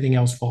matters, and everything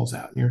else falls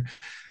out. And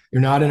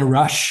you're not in a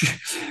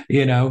rush,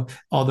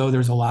 although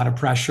there's a lot of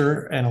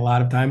pressure and a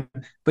lot of time,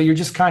 but you're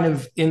just kind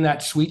of in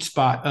that sweet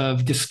spot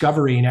of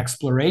discovery and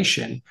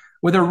exploration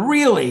with a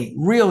really,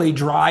 really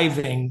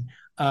driving,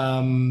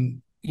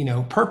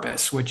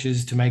 purpose, which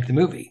is to make the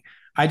movie.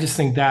 I just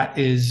think that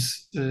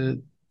is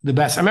the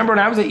best. I remember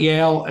when I was at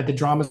Yale at the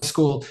drama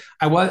school,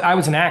 I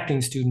was an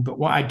acting student,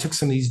 but I took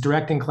some of these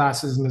directing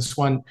classes, and this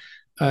one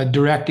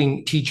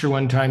directing teacher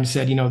one time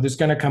said, there's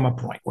going to come a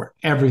point where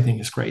everything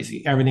is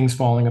crazy, everything's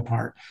falling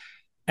apart.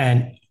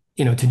 And,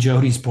 to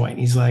Jody's point,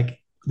 he's like,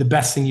 the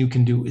best thing you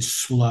can do is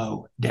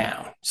slow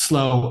down,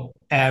 slow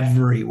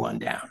everyone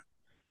down,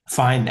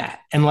 find that.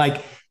 And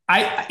like,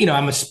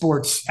 I'm a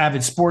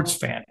avid sports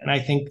fan. And I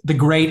think the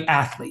great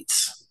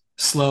athletes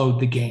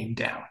slowed the game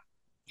down.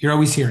 You're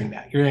always hearing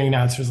that. You're hearing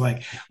announcers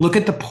like, look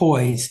at the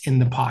poise in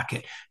the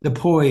pocket, the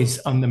poise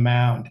on the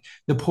mound,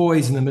 the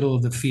poise in the middle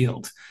of the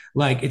field.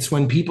 Like, it's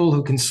when people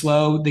who can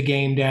slow the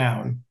game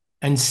down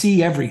and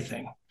see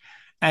everything.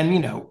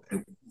 And,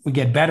 we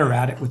get better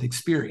at it with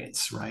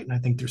experience, right? And I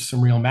think there's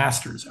some real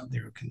masters out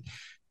there who can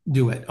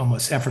do it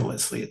almost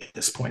effortlessly at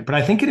this point. But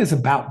I think it is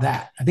about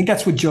that. I think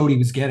that's what Jody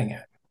was getting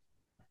at.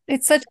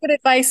 It's such good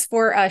advice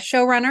for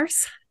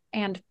showrunners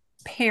and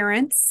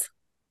parents.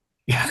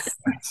 Yeah.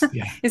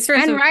 Yeah.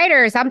 And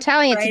writers. I'm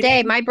telling you, writing,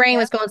 today my brain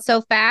was going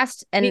so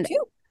fast, and Me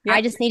too. Yep.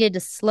 I just needed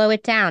to slow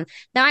it down.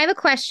 Now, I have a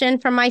question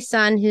from my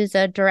son who's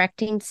a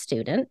directing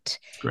student.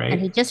 Great. And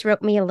he just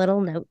wrote me a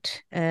little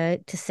note to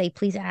say,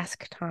 please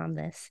ask Tom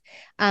this,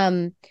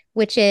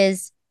 which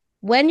is,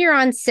 when you're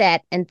on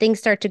set and things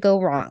start to go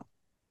wrong,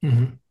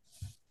 mm-hmm.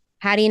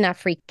 How do you not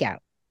freak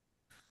out?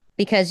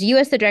 Because you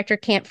as the director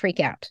can't freak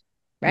out,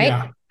 right?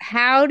 Yeah.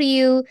 How do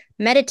you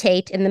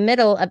meditate in the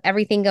middle of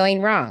everything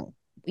going wrong?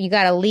 You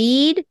got to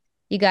lead.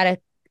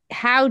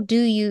 How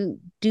do you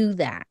do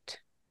that?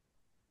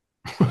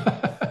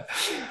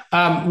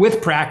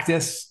 With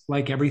practice,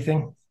 like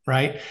everything,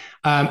 right?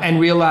 And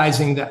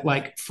realizing that,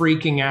 like,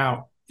 freaking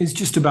out is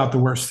just about the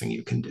worst thing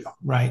you can do,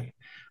 right?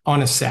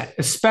 On a set,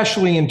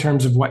 especially in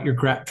terms of what you're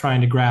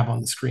trying to grab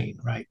on the screen,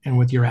 right? And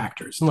with your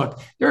actors. And look,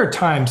 there are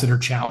times that are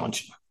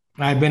challenging.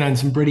 I've been on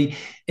some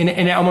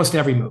in almost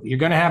every movie, you're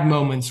going to have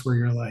moments where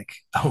you're like,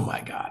 oh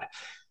my God,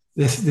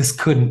 this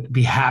couldn't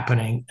be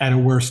happening at a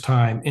worse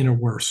time in a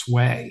worse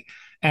way.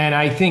 And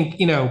I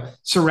think,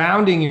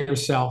 surrounding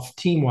yourself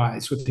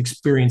team-wise with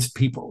experienced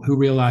people who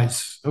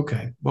realize,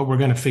 okay, well, we're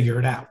going to figure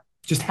it out.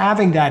 Just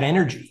having that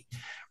energy,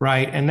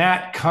 right? And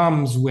that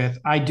comes with,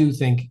 I do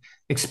think,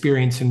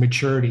 experience and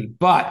maturity.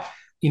 But,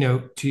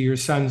 to your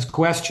son's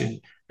question,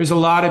 there's a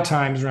lot of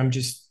times where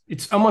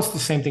it's almost the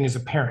same thing as a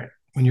parent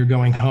when you're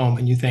going home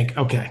and you think,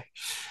 okay,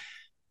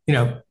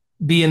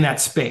 be in that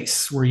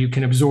space where you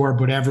can absorb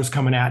whatever's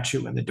coming at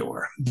you in the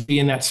door. Be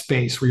in that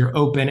space where you're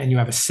open and you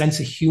have a sense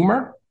of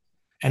humor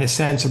and a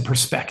sense of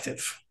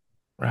perspective,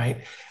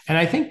 right? And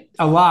I think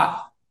a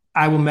lot,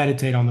 I will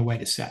meditate on the way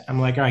to set. I'm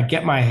like, all right,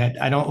 get my head.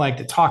 I don't like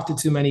to talk to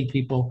too many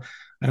people.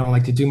 I don't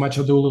like to do much.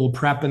 I'll do a little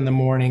prep in the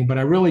morning, but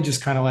I really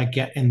just kind of like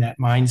get in that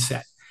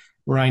mindset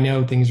where I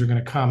know things are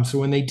going to come. So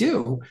when they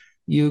do,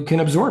 you can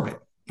absorb it.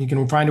 You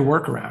can find a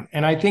workaround.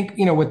 And I think,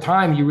 with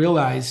time, you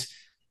realize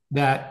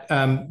that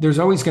there's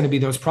always going to be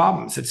those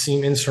problems that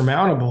seem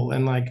insurmountable.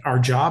 And like, our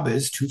job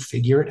is to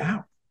figure it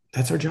out.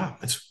 That's our job.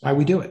 That's why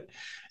we do it.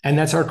 And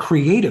that's our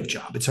creative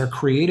job. It's our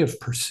creative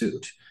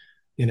pursuit.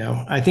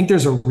 I think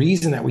there's a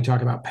reason that we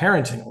talk about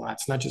parenting a lot.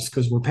 It's not just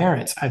because we're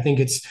parents. I think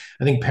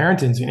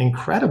parenting is an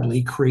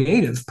incredibly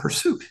creative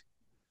pursuit.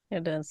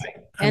 It is. Right?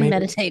 And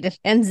meditative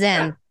and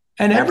Zen. Yeah.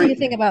 And what do you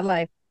think about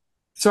life?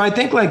 So I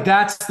think, like,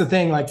 that's the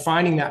thing, like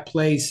finding that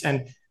place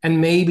and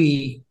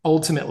maybe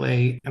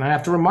ultimately, and I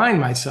have to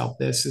remind myself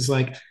this, is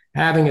like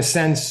having a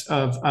sense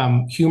of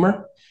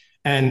humor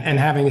and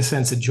having a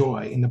sense of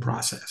joy in the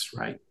process,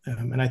 right?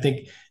 And I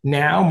think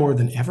now more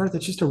than ever,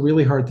 that's just a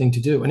really hard thing to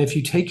do. And if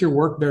you take your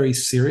work very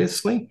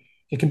seriously,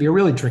 It can be a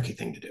really tricky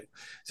thing to do.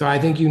 So I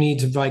think you need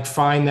to like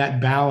find that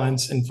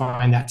balance and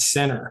find that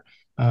center,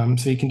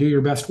 so you can do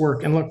your best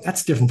work. And look,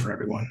 that's different for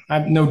everyone.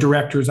 I've no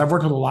directors. I've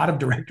worked with a lot of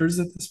directors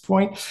at this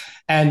point,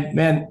 and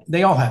man,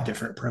 they all have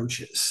different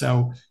approaches.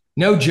 So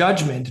no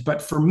judgment, but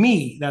for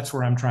me, that's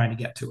where I'm trying to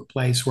get to, a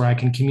place where I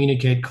can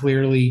communicate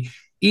clearly,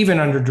 even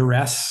under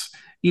duress,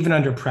 even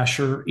under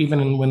pressure,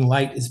 even when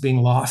light is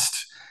being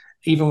lost,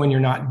 even when you're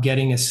not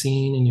getting a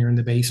scene and you're in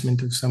the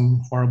basement of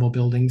some horrible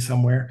building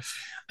somewhere.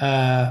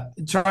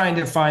 Trying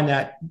to find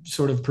that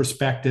sort of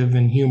perspective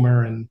and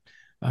humor, and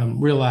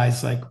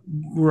realize like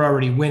we're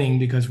already winning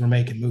because we're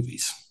making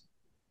movies.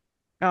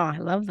 Oh, I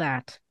love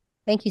that.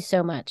 Thank you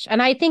so much.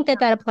 And I think that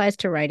that applies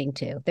to writing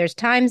too. There's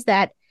times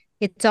that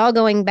it's all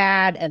going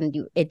bad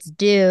and it's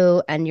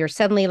due, and you're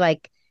suddenly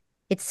like,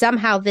 it's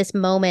somehow this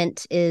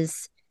moment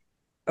is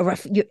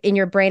in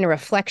your brain, a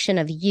reflection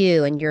of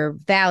you and your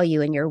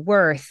value and your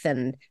worth.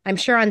 And I'm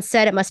sure on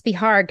set it must be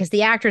hard because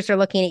the actors are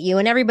looking at you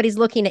and everybody's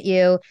looking at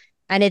you,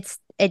 and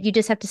you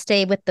just have to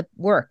stay with the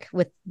work,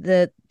 with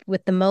the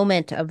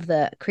moment of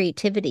the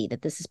creativity,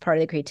 that this is part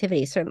of the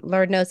creativity. So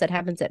Lord knows that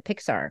happens at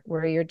Pixar,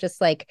 where you're just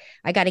like,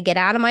 I got to get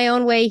out of my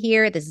own way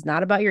here. This is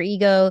not about your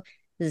ego.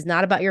 This is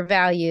not about your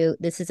value.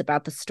 This is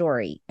about the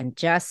story, and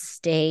just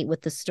stay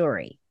with the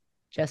story.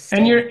 Just stay.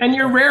 And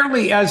you're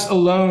rarely as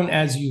alone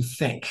as you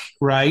think,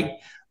 right?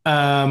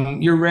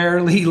 You're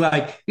rarely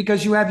like,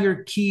 because you have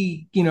your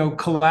key,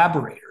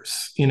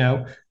 collaborators.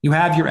 You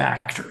have your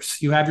actors,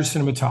 you have your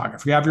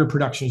cinematographer, you have your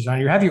production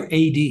designer, you have your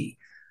AD.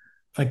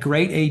 Like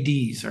great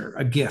ADs are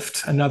a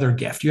gift, another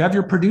gift. You have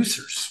your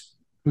producers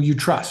who you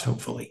trust,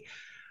 hopefully.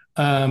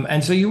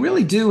 And so you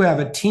really do have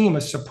a team,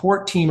 a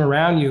support team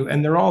around you,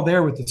 and they're all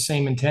there with the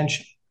same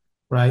intention,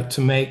 right?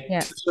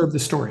 To serve the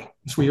story.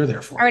 That's what you're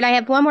there for. All right, I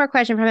have one more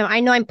question from him. I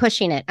know I'm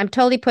pushing it. I'm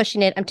totally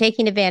pushing it. I'm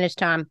taking advantage,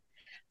 Tom.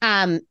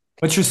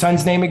 What's your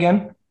son's name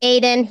again?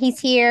 Aiden. He's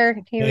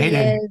here. Here Aiden. he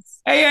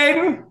is. Hey,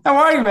 Aiden. How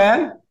are you,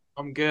 man?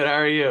 I'm good. How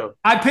are you?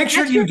 I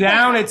pictured you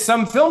down at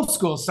some film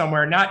school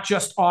somewhere, not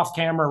just off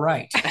camera,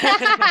 right?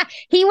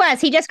 He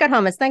was. He just got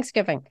home. It's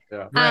Thanksgiving.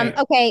 Yeah. Right.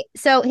 Okay.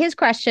 So his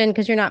question,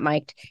 because you're not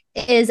mic'd,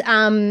 is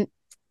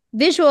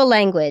visual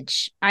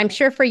language. I'm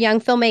sure for young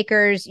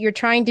filmmakers, you're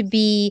trying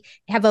to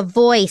have a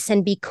voice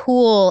and be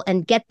cool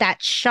and get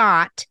that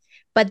shot,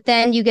 but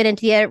then you get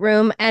into the edit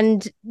room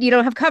and you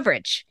don't have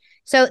coverage.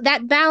 So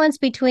that balance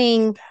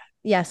between,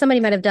 somebody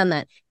might have done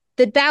that.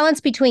 The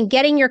balance between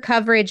getting your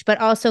coverage, but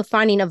also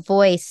finding a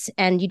voice,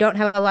 and you don't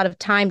have a lot of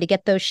time to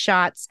get those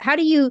shots. How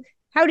do you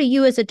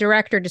as a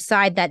director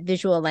decide that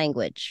visual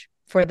language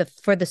for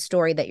the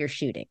story that you're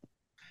shooting?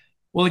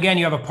 Well, again,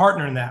 you have a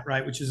partner in that,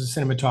 right? Which is a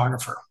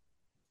cinematographer,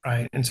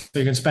 right? And so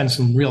you can spend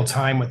some real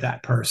time with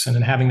that person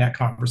and having that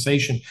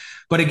conversation.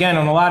 But again,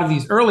 on a lot of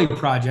these early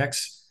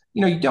projects,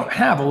 you don't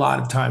have a lot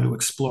of time to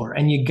explore,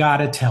 and you got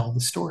to tell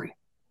the story.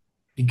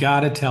 You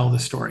got to tell the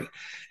story.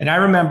 And I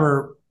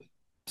remember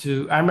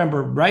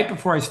right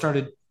before I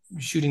started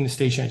shooting the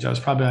station, I was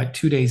probably like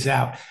 2 days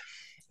out.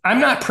 I'm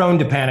not prone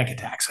to panic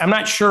attacks. I'm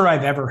not sure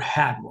I've ever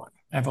had one.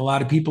 I have a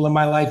lot of people in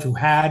my life who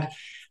had,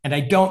 and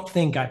I don't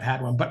think I've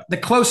had one. But the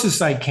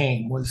closest I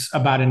came was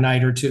about a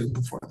night or two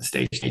before the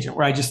station agent,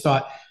 where I just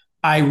thought,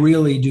 I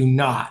really do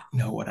not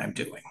know what I'm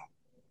doing.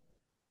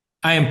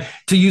 I am,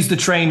 to use the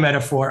train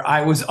metaphor,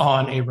 I was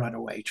on a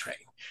runaway train.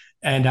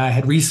 And I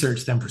had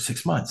researched them for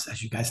 6 months,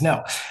 as you guys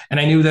know. And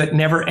I knew that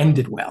never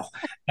ended well.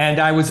 And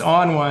I was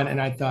on one,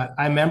 and I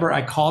remember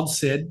I called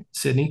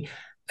Sydney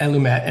and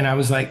Lumet, and I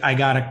was like, I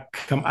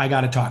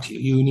gotta talk to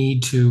you. You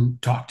need to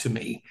talk to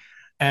me.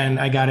 And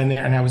I got in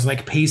there, and I was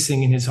like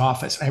pacing in his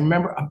office. I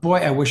remember, boy,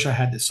 I wish I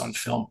had this on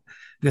film,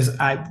 because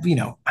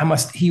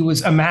he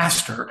was a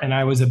master and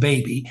I was a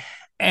baby.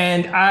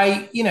 And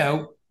I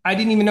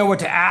didn't even know what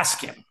to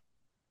ask him.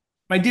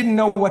 I didn't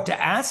know what to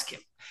ask him.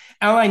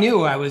 All I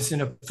knew, I was in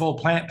a full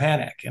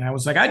panic, and I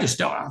was like, I just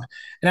don't know.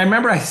 And I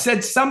remember I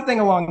said something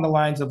along the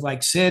lines of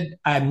like, Sid,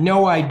 I have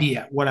no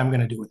idea what I'm going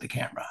to do with the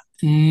camera.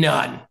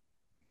 None.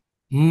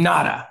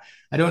 Nada.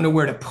 I don't know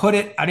where to put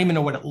it. I don't even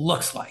know what it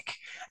looks like.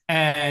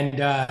 And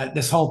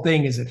this whole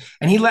thing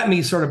and he let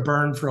me sort of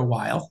burn for a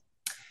while.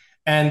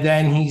 And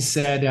then he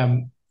said,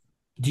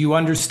 do you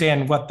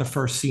understand what the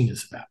first scene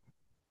is about?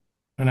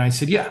 And I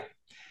said, yeah.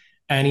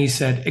 And he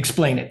said,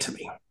 explain it to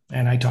me.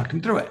 And I talked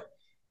him through it.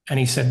 And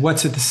he said,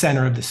 what's at the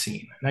center of the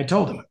scene? And I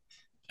told him.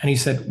 And he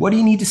said, what do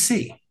you need to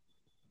see?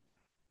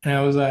 And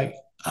I was like,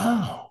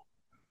 oh,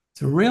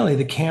 so really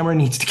the camera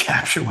needs to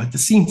capture what the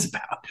scene's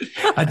about.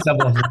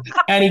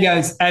 And he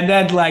goes, and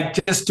then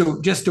like, just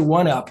to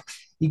one up,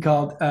 he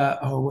called,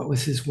 what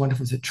was his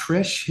wonderful, was it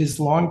Trish? His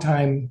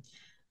longtime,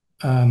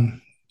 the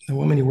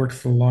woman he worked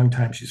for a long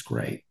time, she's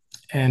great.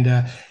 And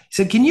he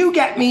said, can you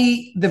get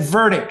me the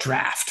verdict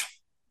draft?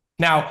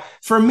 Now,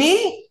 for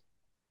me,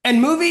 and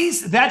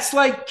movies, that's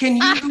like, can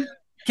you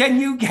get,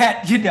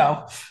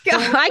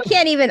 I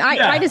can't even,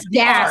 I just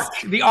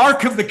gasped. The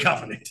Ark of the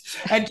Covenant.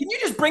 And can you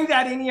just bring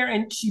that in here?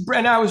 And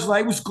I was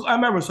like, I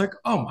remember I was like,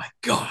 oh my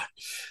God,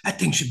 that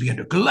thing should be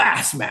under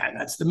glass, man.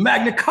 That's the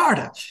Magna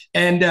Carta.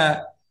 And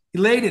He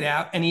laid it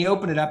out and he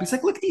opened it up. He's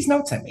like, look at these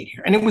notes I made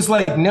here. And it was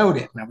like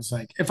noted. And I was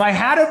like, if I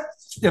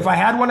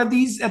had one of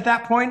these at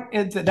that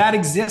point, that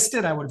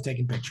existed, I would have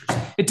taken pictures.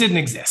 It didn't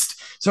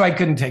exist. So I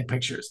couldn't take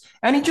pictures.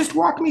 And he just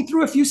walked me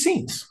through a few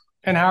scenes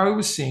and how he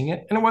was seeing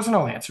it. And it wasn't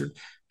all answered.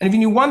 And if you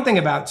knew one thing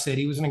about Sid,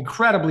 he was an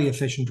incredibly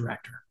efficient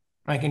director,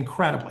 like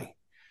incredibly.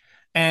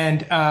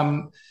 And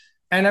I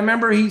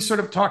remember he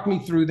sort of talked me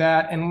through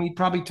that. And we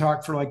probably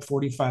talked for like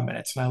 45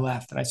 minutes. And I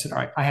left and I said, all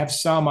right, I have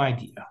some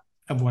idea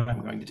of what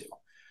I'm going to do.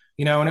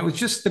 And it was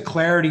just the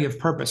clarity of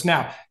purpose.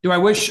 Now, do I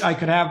wish I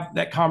could have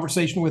that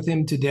conversation with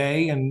him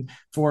today and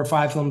 4 or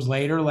 5 films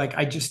later? Like,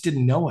 I just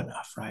didn't know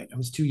enough, right? I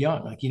was too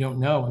young. Like, you don't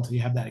know until you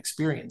have that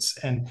experience.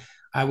 And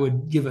I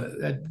would give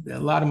a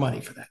lot of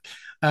money for that.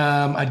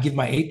 I'd give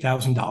my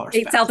 $8,000.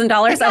 $8,000.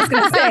 I was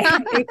going to say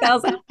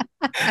 8,000.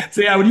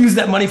 So yeah, I would use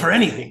that money for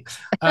anything.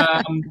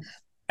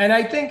 And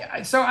I think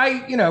so.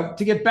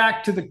 To get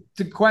back to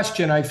the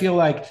question, I feel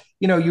like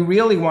you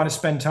really want to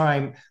spend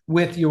time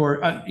with your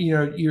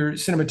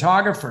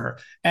cinematographer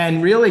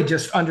and really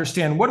just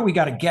understand, what do we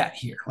got to get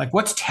here? Like,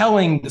 what's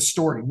telling the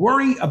story?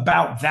 Worry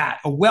about that.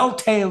 A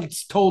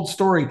well-told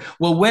story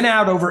will win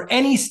out over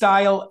any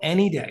style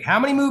any day. How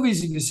many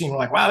movies have you seen? We're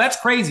like, wow, that's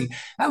crazy.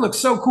 That looks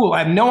so cool. I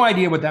have no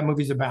idea what that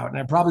movie's about, and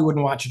I probably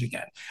wouldn't watch it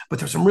again. But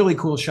there's some really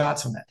cool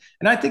shots on that.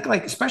 And I think,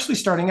 like, especially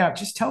starting out,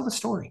 just tell the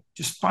story.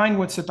 Just find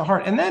what's at the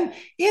heart. And then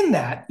in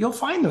that, you'll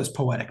find those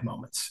poetic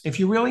moments. If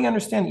you really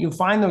understand it, you'll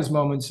find those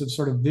moments of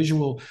sort of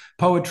visual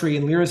poetry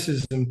and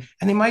lyricism,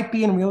 and they might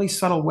be in really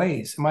subtle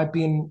ways. It might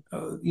be in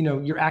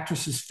your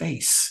actress's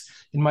face.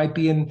 It might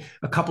be in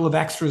a couple of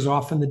extras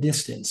off in the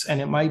distance, and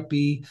it might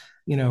be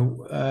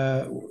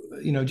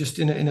just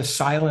in a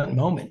silent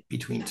moment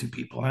between two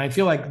people. And I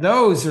feel like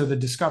those are the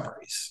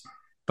discoveries.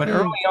 But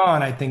early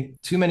on, I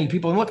think too many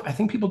people, and look, I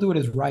think people do it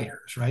as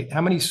writers, right?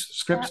 How many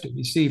scripts do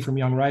we see from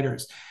young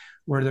writers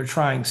where they're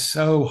trying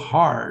so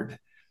hard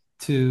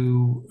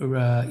to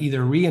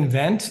either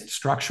reinvent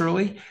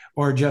structurally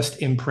or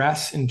just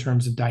impress in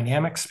terms of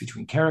dynamics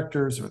between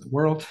characters or the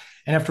world?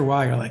 And after a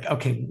while, you're like,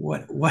 okay,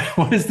 what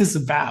is this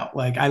about?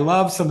 Like, I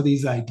love some of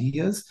these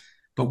ideas,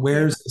 but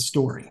where's the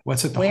story?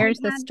 What's at the Where's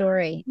heart? the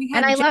story?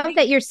 And I love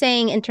that you're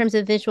saying, in terms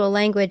of visual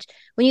language,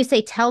 when you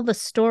say tell the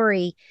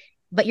story,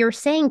 but you're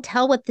saying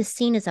tell what this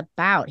scene is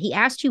about. He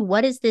asked you,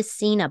 what is this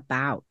scene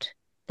about?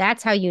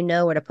 That's how you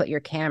know where to put your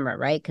camera,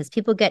 right? Because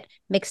people get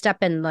mixed up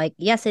in, like,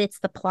 yes, it's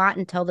the plot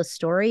and tell the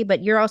story,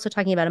 but you're also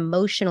talking about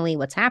emotionally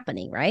what's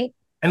happening, right?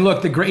 And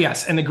look, the great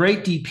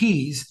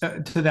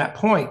DPs, to that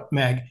point,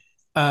 Meg,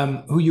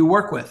 who you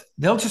work with,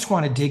 they'll just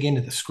want to dig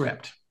into the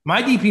script.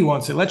 My DP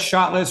won't say, let's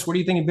shot list. What are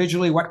you thinking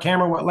visually? What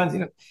camera, what lens?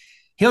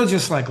 He'll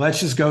just let's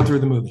just go through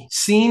the movie,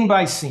 scene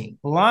by scene,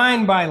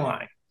 line by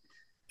line.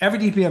 Every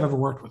DP I've ever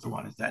worked with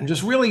wanted that, and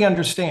just really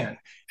understand.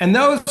 And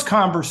those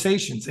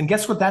conversations, and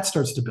guess what that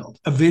starts to build?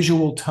 A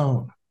visual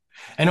tone.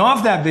 And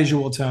off that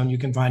visual tone, you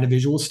can find a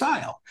visual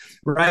style,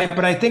 right?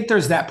 But I think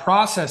there's that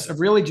process of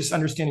really just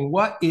understanding,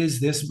 what is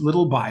this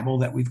little Bible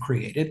that we've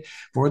created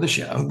for the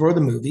show, for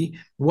the movie?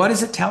 What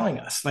is it telling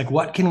us? Like,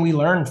 what can we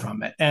learn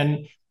from it?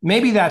 And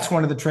maybe that's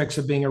one of the tricks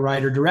of being a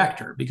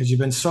writer-director, because you've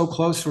been so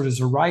close to it as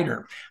a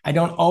writer. I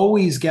don't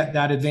always get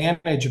that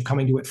advantage of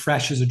coming to it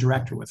fresh as a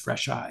director with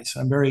fresh eyes.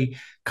 I'm very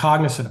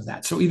cognizant of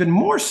that. So even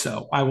more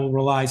so, I will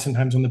rely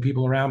sometimes on the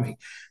people around me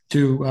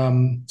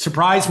to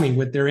surprise me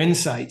with their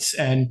insights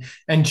and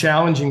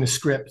challenging the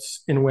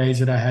scripts in ways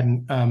that I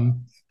hadn't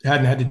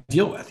had to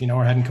deal with,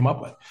 or hadn't come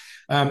up with.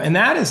 And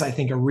that is, I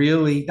think,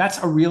 that's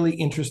a really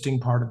interesting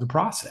part of the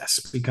process,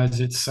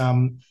 because it's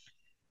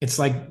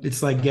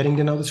like getting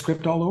to know the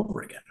script all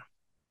over again.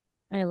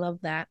 I love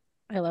that.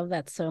 I love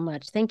that so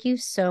much. Thank you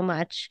so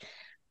much.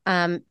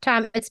 Tom,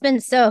 it's been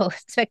so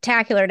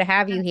spectacular to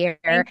have you here.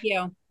 Thank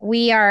you.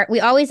 We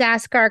always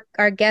ask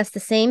our guests the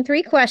same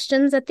 3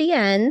 questions at the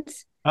end.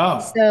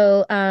 Oh.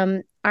 So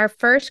our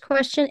first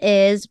question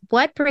is,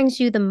 what brings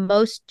you the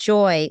most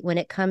joy when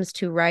it comes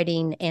to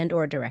writing and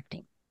or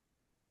directing?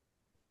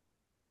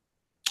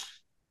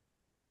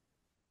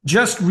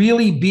 Just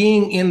really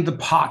being in the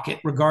pocket,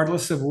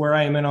 regardless of where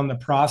I am in on the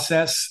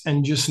process,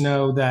 and just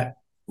know that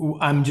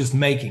I'm just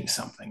making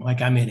something,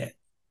 like I'm in it.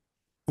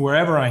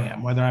 Wherever I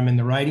am, whether I'm in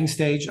the writing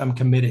stage, I'm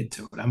committed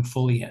to it. I'm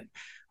fully in.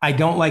 I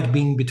don't like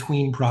being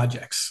between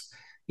projects.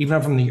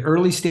 Even from the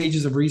early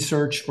stages of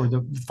research or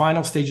the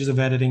final stages of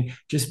editing,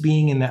 just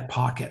being in that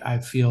pocket, I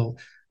feel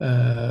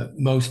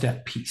most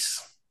at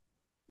peace.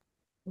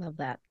 Love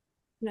that.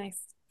 Nice.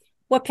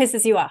 What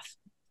pisses you off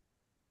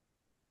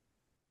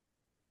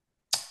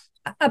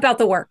about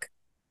the work?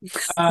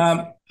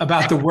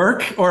 About the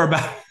work, or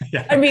about?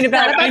 Yeah. I mean,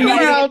 about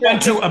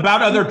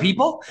other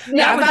people.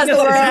 Yeah, about the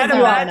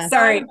world.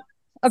 Sorry.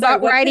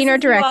 About writing or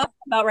directing.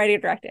 About writing or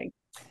directing.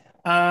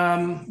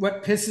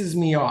 What pisses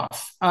me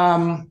off?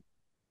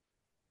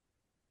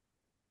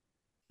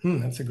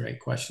 That's a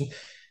great question.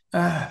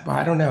 But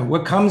I don't know.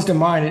 What comes to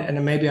mind,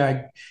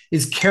 and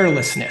is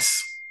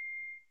carelessness.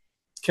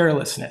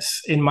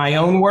 Carelessness in my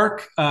own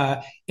work,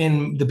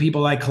 in the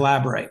people I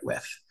collaborate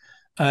with.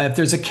 if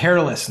there's a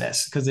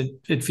carelessness, because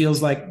it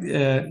feels like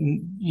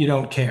you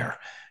don't care.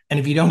 And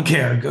if you don't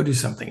care, go do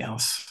something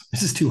else.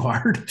 This is too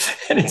hard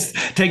and it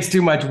takes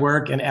too much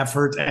work and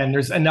effort. And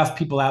there's enough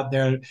people out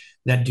there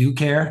that do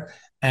care.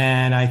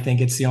 And I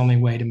think it's the only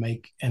way to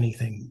make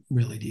anything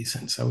really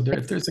decent. So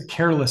if there's a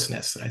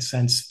carelessness that I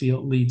sense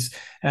leads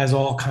as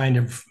all kind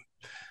of,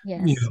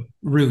 Yes.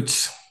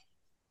 roots.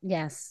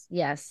 Yes.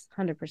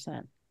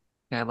 100%.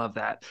 Yeah, I love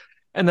that.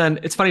 And then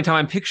it's funny, Tom,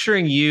 I'm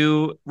picturing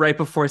you right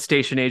before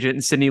station agent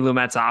in Sidney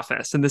Lumet's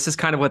office. And this is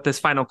kind of what this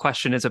final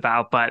question is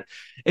about. But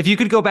if you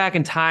could go back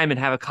in time and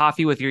have a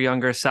coffee with your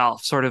younger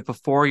self, sort of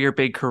before your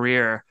big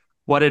career,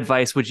 what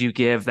advice would you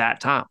give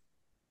that Tom?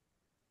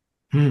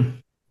 I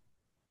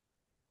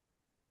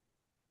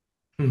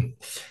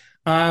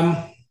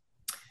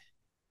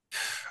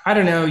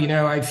don't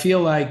know. I feel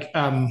like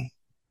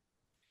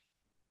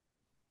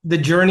the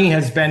journey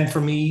has been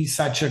for me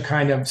such a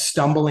kind of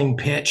stumbling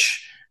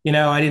pitch.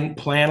 I didn't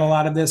plan a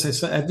lot of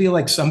this. I feel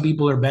like some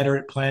people are better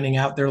at planning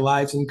out their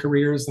lives and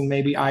careers than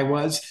maybe I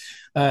was.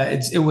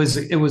 It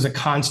was a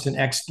constant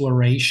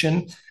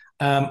exploration.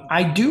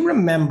 I do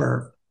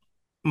remember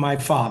my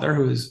father,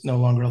 who is no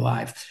longer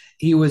alive.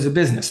 He was a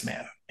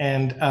businessman,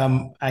 and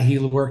he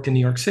worked in New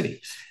York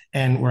City,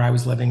 and where I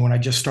was living when I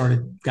just got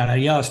out of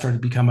Yale,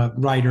 started to become a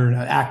writer, and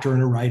an actor,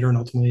 and a writer, and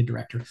ultimately a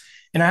director.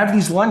 And I have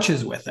these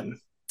lunches with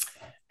him,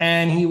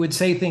 and he would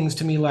say things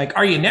to me like,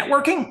 "Are you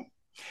networking?"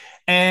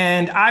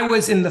 And I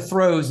was in the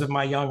throes of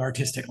my young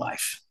artistic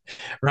life,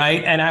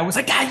 right? And I was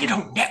like, "Dad, you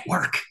don't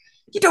network.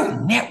 You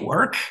don't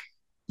network.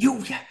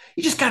 You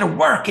just got to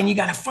work and you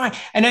got to find."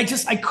 And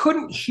I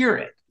couldn't hear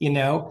it,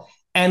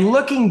 And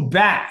looking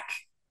back,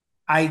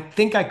 I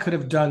think I could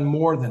have done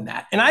more than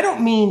that. And I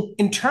don't mean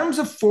in terms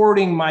of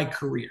forwarding my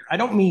career. I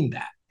don't mean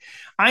that.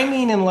 I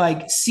mean in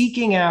like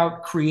seeking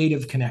out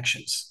creative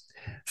connections,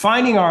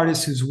 finding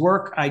artists whose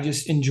work I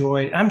just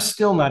enjoyed. I'm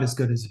still not as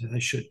good as I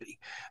should be,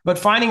 but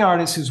finding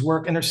artists whose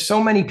work, and there's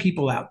so many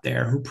people out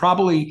there who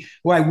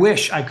I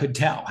wish I could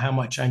tell how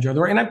much I enjoy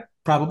their work, and I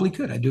probably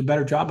could. I do a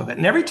better job of it.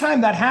 And every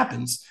time that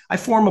happens, I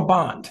form a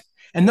bond,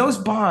 and those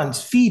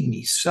bonds feed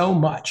me so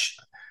much.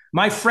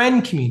 My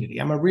friend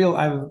community,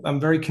 I'm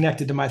very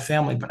connected to my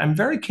family, but I'm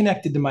very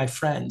connected to my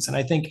friends. And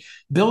I think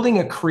building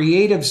a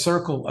creative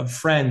circle of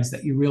friends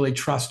that you really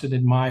trust and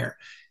admire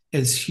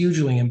is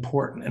hugely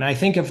important. And I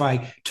think if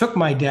I took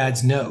my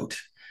dad's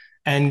note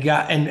and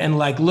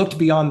like looked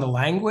beyond the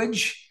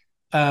language,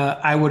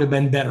 I would have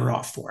been better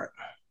off for it.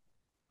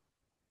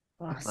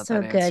 Oh,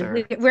 so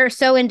good. We're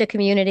so into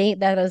community.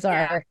 That is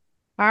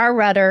our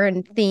rudder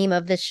and theme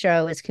of this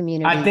show is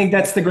community. I think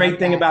that's the great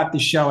thing about the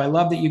show. I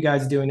love that you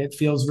guys do, and it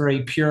feels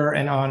very pure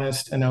and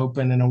honest and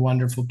open and a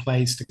wonderful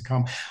place to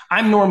come.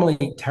 I'm normally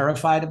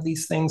terrified of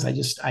these things.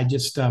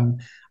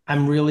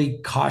 I'm really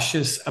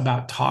cautious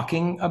about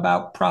talking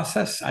about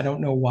process. I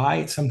don't know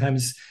why.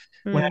 Sometimes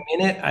when I'm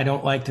in it, I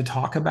don't like to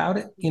talk about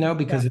it,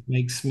 because it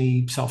makes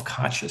me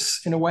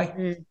self-conscious in a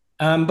way.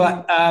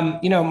 But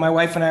my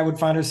wife and I would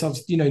find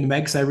ourselves, Meg,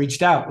 because I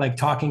reached out, like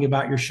talking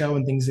about your show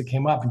and things that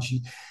came up, and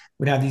she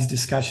would have these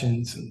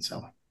discussions. And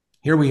so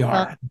here we are.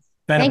 Well,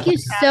 thank you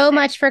so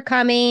much for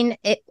coming.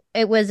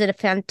 It was a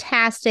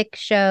fantastic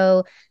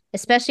show,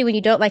 especially when you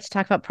don't like to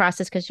talk about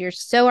process, because you're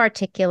so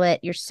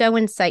articulate, you're so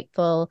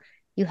insightful.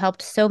 You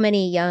helped so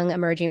many young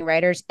emerging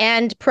writers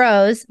and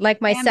pros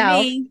like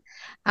myself.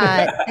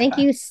 Thank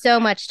you so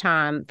much,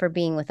 Tom, for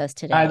being with us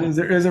today. It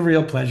was a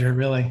real pleasure.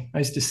 Really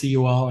nice to see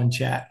you all and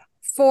chat.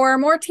 For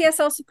more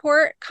TSL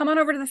support, come on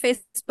over to the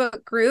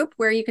Facebook group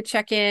where you could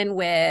check in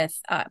with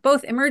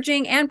both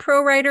emerging and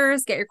pro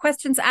writers, get your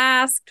questions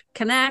asked,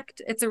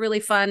 connect. It's a really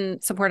fun,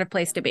 supportive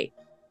place to be.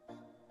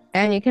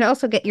 And you can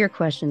also get your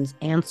questions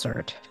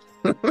answered.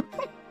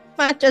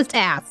 Not just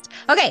asked.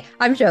 Okay,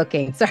 I'm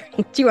joking. Sorry.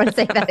 Do you want to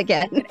say that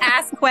again?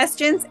 Ask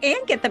questions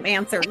and get them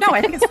answered. No,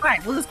 I think it's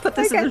fine. We'll just put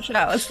this in the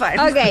show. It's fine.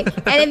 Okay.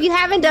 And if you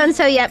haven't done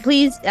so yet,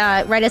 please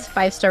write us a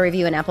 5-star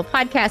review on Apple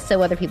Podcasts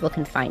so other people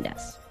can find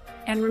us.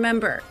 And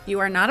remember, you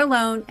are not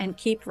alone, and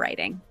keep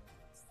writing.